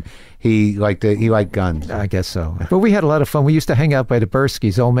saying, and he liked guns. I guess so. But we had a lot of fun. We used to hang out by the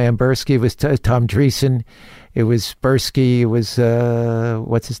Burskys. Old man Bursky was Tom Dreesen. It was Bursky. It was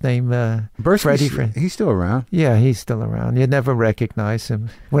what's his name? Freddie. He's still around. Yeah, he's still around. You'd never recognize him.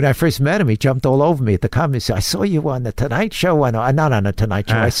 When I first met him, he jumped all over me at the comedy. I saw you on the Tonight Show. Not on the Tonight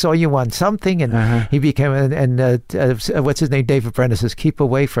Show. I saw you on something, and he became. What's his name? David Brenner says, "Keep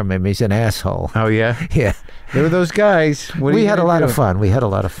away from him. He's an asshole." Oh yeah, yeah. There were those guys. We had a lot of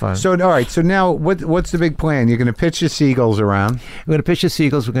fun. So all right. So now, what's the big plan? You're going to pitch the Seagulls around. We're going to pitch the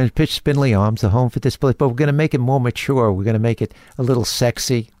Seagulls. We're going to pitch Spindly Arms, the home for disability, but we're going to make it more mature. We're going to make it a little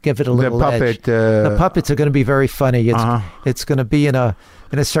sexy, give it a little edge. The puppets are going to be very funny. It's going to be in a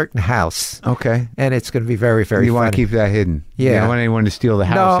certain house. Okay. And it's going to be very, very funny. You want to keep that hidden? Yeah. You don't want anyone to steal the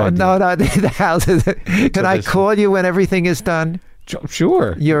house? No, the house. Can I call you when everything is done?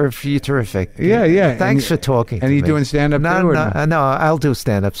 Sure. You're terrific. Yeah. Thanks for talking to me. And you doing stand-up too? No, I'll do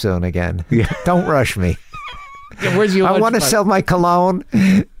stand-up soon again. Yeah. Don't rush me. Where's your I want to sell my cologne.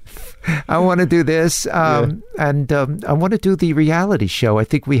 I want to do this. And I want to do the reality show. I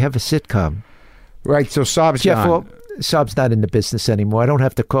think we have a sitcom. Right, so Saab's gone. Saab's not in the business anymore. I don't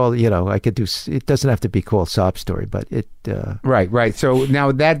have to call, I could do, it doesn't have to be called Saab Story, but it... Right. So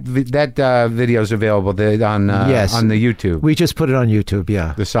now that video is available on the YouTube. We just put it on YouTube,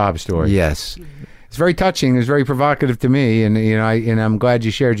 yeah. The Saab Story. Yes. It's very touching. It's very provocative to me, and I'm glad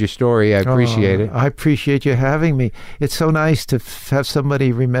you shared your story. I appreciate it. I appreciate you having me. It's so nice to have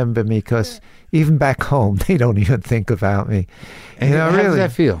somebody remember me, because even back home, they don't even think about me. And how does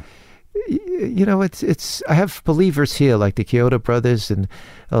that feel? It's. I have believers here, like the Kyoto brothers and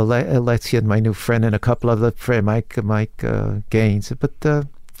Alexia, and my new friend, and a couple of other friends, Mike Gaines. But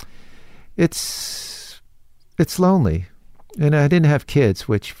it's lonely. And I didn't have kids,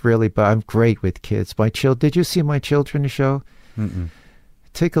 but I'm great with kids. My Did you see my children show? Mm-mm.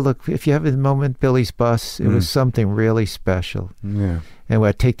 Take a look. If you have a moment, Billy's Bus, it was something really special. Yeah. And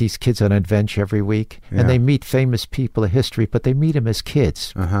I take these kids on an adventure every week, and they meet famous people of history, but they meet them as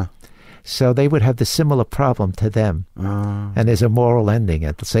kids. Uh-huh. So they would have the similar problem to them. And there's a moral ending.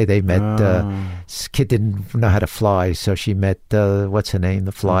 Let's say they met, this kid didn't know how to fly, so she met, what's her name,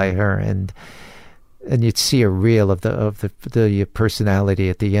 the flyer, and you'd see a reel of the personality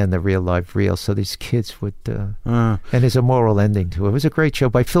at the end, the real life reel. So these kids would, and there's a moral ending to it. It was a great show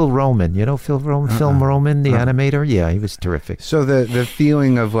by Phil Roman. You know Phil Roman, Film Roman, the animator. Yeah, he was terrific. So the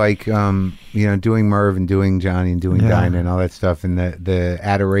feeling of doing Merv and doing Johnny and doing Dinah and all that stuff, and the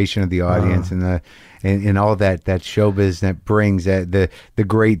adoration of the audience and all that showbiz that brings the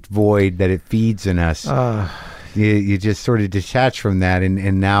great void that it feeds in us. You just sort of detach from that,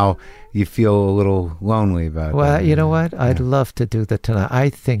 and now you feel a little lonely about it. Well, you know what? I'd love to do that tonight. I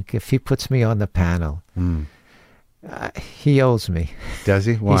think if he puts me on the panel, He owes me. Does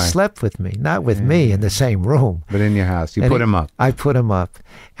he? Why? He slept with me, not with me in the same room. But in your house. You put him up. I put him up.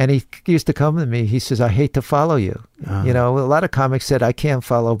 And he used to come to me. He says, I hate to follow you. You know, a lot of comics said, I can't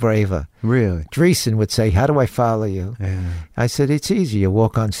follow Braver. Really? Dreesen would say, how do I follow you? Yeah. I said, it's easy. You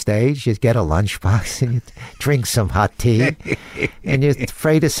walk on stage, you get a lunchbox, and you drink some hot tea, and you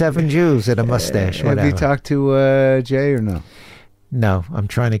fray the 7 Jews and a mustache, whatever. Have you talked to Jay or no? No, I'm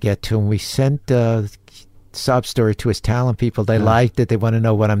trying to get to him. We sent sob story to his talent people. They liked it. They want to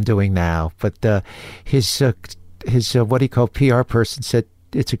know what I'm doing now. But his what do you call PR person said,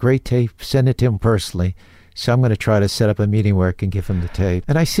 it's a great tape. Send it to him personally. So I'm going to try to set up a meeting where I can give him the tape.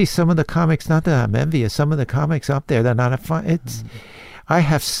 And I see some of the comics, not that I'm envious, some of the comics up there, they're not a fun. I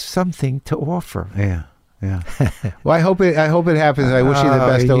have something to offer. Yeah. Yeah. Well, I hope it happens. I wish you the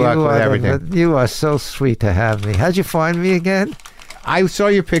best of luck with everything. You are so sweet to have me. How'd you find me again? I saw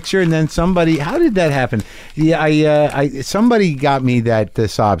your picture, and then somebody. How did that happen? Yeah, somebody got me that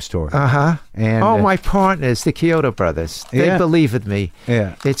sob story. And my partners, the Kyoto brothers, they believe in me.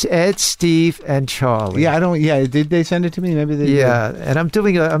 Yeah, it's Ed, Steve, and Charlie. Yeah, did they send it to me? Maybe they. Yeah, did. And I'm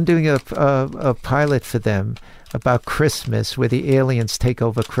doing a pilot for them about Christmas, where the aliens take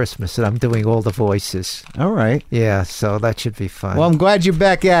over Christmas, and I'm doing all the voices. All right. Yeah, so that should be fun. Well, I'm glad you're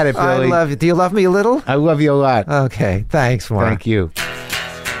back at it, Billy. I love you. Do you love me a little? I love you a lot. Okay, thanks, Marc. Thank you.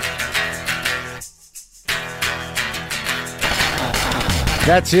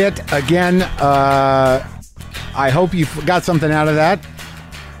 That's it. Again, I hope you got something out of that.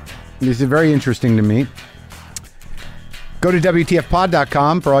 This is very interesting to me. Go to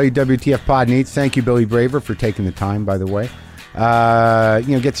WTFpod.com for all your WTF pod needs. Thank you, Billy Braver, for taking the time, by the way.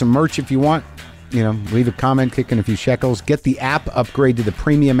 Get some merch if you want. Leave a comment, kick in a few shekels. Get the app, upgrade to the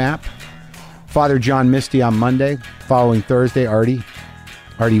premium app. Father John Misty on Monday. Following Thursday, Artie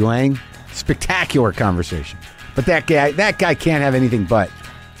Lang. Spectacular conversation. But that guy can't have anything but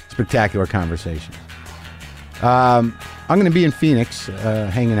spectacular conversation. I'm going to be in Phoenix,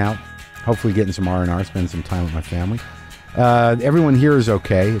 hanging out, hopefully getting some R&R, spending some time with my family. Everyone here is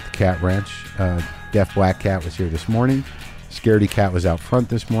okay at the Cat Ranch. Deaf Black Cat was here this morning. Scaredy Cat was out front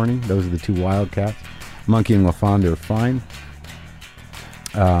this morning. Those are the 2 wild cats. Monkey and LaFonda are fine.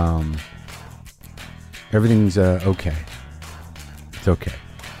 Everything's okay. It's okay.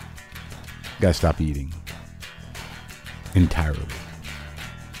 Gotta stop eating entirely.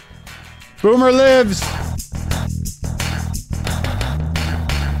 Boomer lives!